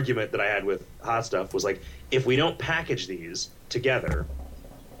the argument that I had with Hot Stuff was like, if we don't package these together,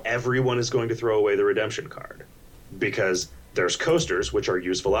 everyone is going to throw away the redemption card because there's coasters, which are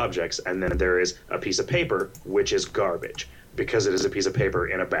useful objects, and then there is a piece of paper, which is garbage because it is a piece of paper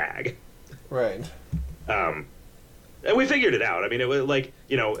in a bag. Right. And we figured it out. I mean, it was like,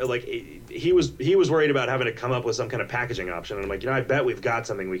 you know, like he was worried about having to come up with some kind of packaging option. And I'm like, you know, I bet we've got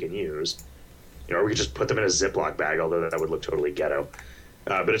something we can use. You know, or we could just put them in a Ziploc bag, although that would look totally ghetto.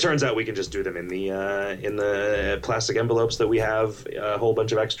 But it turns out we can just do them in the plastic envelopes that we have a whole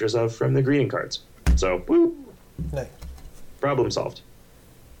bunch of extras of from the greeting cards. So, woo! Nice. Problem solved.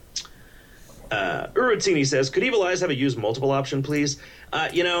 Urutsini says, could Evil Eyes have a use multiple option, please?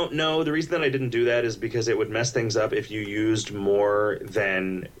 You know, no, the reason that I didn't do that is because it would mess things up if you used more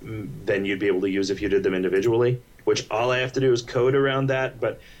than you'd be able to use if you did them individually, which all I have to do is code around that.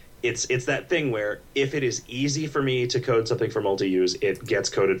 But it's that thing where if it is easy for me to code something for multi-use, it gets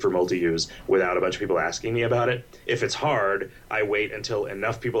coded for multi-use without a bunch of people asking me about it. If it's hard, I wait until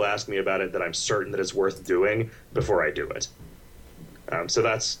enough people ask me about it that I'm certain that it's worth doing before I do it. So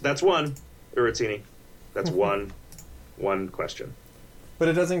that's one. Urutsini. That's one question. But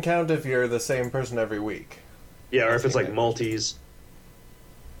it doesn't count if you're the same person every week. Yeah, or if it's like multis.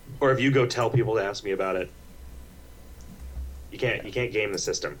 Or if you go tell people to ask me about it. You can't game the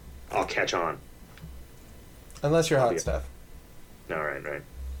system. I'll catch on. Unless you're Hot Stuff. No, right.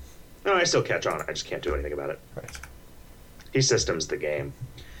 No, I still catch on. I just can't do anything about it. Right. He systems the game.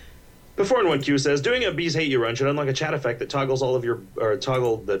 Before in 1Q says, doing a Bees Hate You run should unlock a chat effect that toggles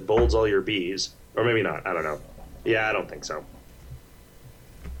toggle that bolds all your bees. Or maybe not. I don't know. Yeah, I don't think so.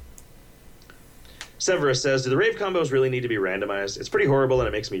 Severus says, do the rave combos really need to be randomized? It's pretty horrible, and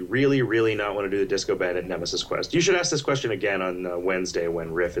it makes me really, really not want to do the Disco Bandit Nemesis quest. You should ask this question again on Wednesday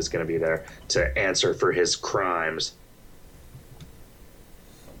when Riff is going to be there to answer for his crimes.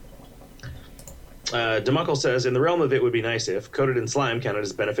 Demuckle says, in the realm of it would be nice if coated in slime counted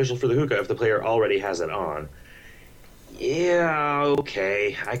as beneficial for the hookah if the player already has it on. Yeah,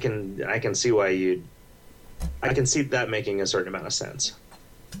 okay. I can see why I can see that making a certain amount of sense.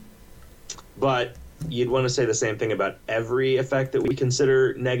 But you'd want to say the same thing about every effect that we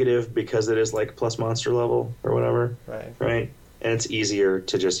consider negative because it is like plus monster level or whatever. Right? And it's easier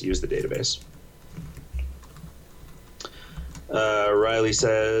to just use the database. Riley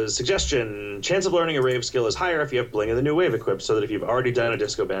says, suggestion, chance of learning a rave skill is higher if you have Bling of the New Wave equipped, so that if you've already done a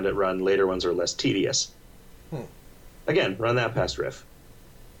Disco Bandit run, later ones are less tedious. Again, run that past Riff.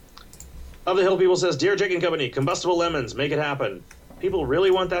 Of the Hill People says, Dear Jake and Company, combustible lemons, make it happen. People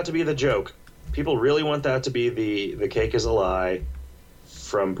really want that to be the joke. People really want that to be the cake is a lie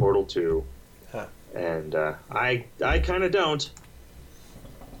from Portal 2. Huh. And I kind of don't.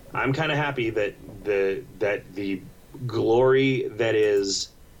 I'm kind of happy that the glory that is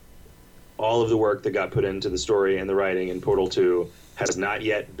all of the work that got put into the story and the writing in Portal 2 has not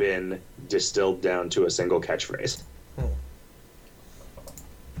yet been distilled down to a single catchphrase.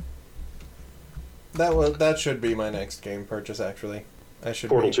 That should be my next game purchase, actually.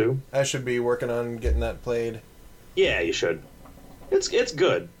 Portal 2? I should be working on getting that played. Yeah, you should. It's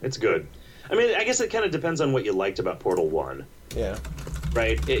good. It's good. I mean, I guess it kind of depends on what you liked about Portal 1. Yeah.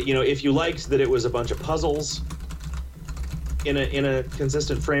 Right? If you liked that it was a bunch of puzzles in a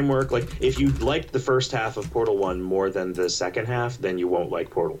consistent framework, like if you liked the first half of Portal 1 more than the second half, then you won't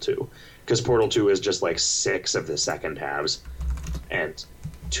like Portal 2. Because Portal 2 is just like 6 of the second halves and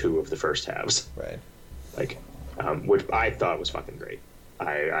 2 of the first halves. Right. Like, which I thought was fucking great.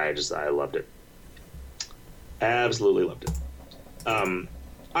 I loved it. Absolutely loved it.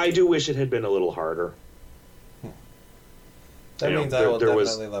 I do wish it had been a little harder. That means I will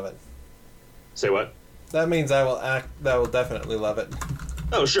definitely love it. Say what? That means I will definitely love it.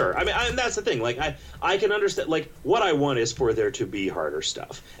 Oh, sure. I mean, that's the thing. Like, I can understand. Like, what I want is for there to be harder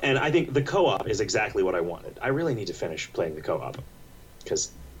stuff, and I think the co-op is exactly what I wanted. I really need to finish playing the co-op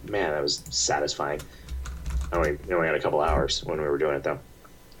because, man, that was satisfying. I only had a couple hours when we were doing it, though.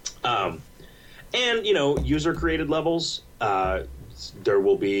 And user-created levels. There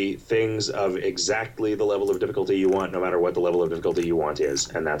will be things of exactly the level of difficulty you want, no matter what the level of difficulty you want is,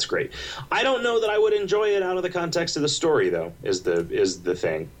 and that's great. I don't know that I would enjoy it out of the context of the story, though. Is the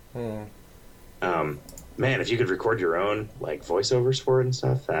thing. Man, if you could record your own like voiceovers for it and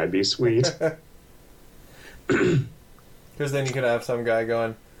stuff, that'd be sweet. Because then you could have some guy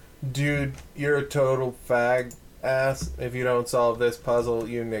going, "Dude, you're a total fag ass. If you don't solve this puzzle,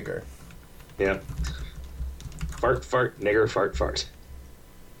 you nigger." Yeah. Fart, fart, nigger, fart, fart.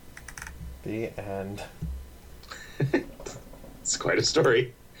 The end. It's quite a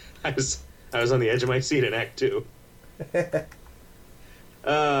story. I was on the edge of my seat in Act 2.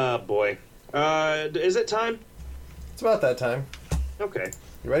 Boy. Is it time? It's about that time. Okay.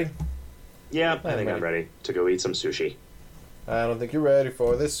 You ready? Yeah, I think I'm ready to go eat some sushi. I don't think you're ready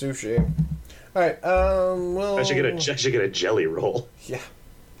for this sushi. All right. Well, I should get a jelly roll. Yeah.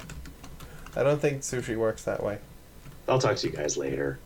 I don't think sushi works that way. I'll talk to you guys later.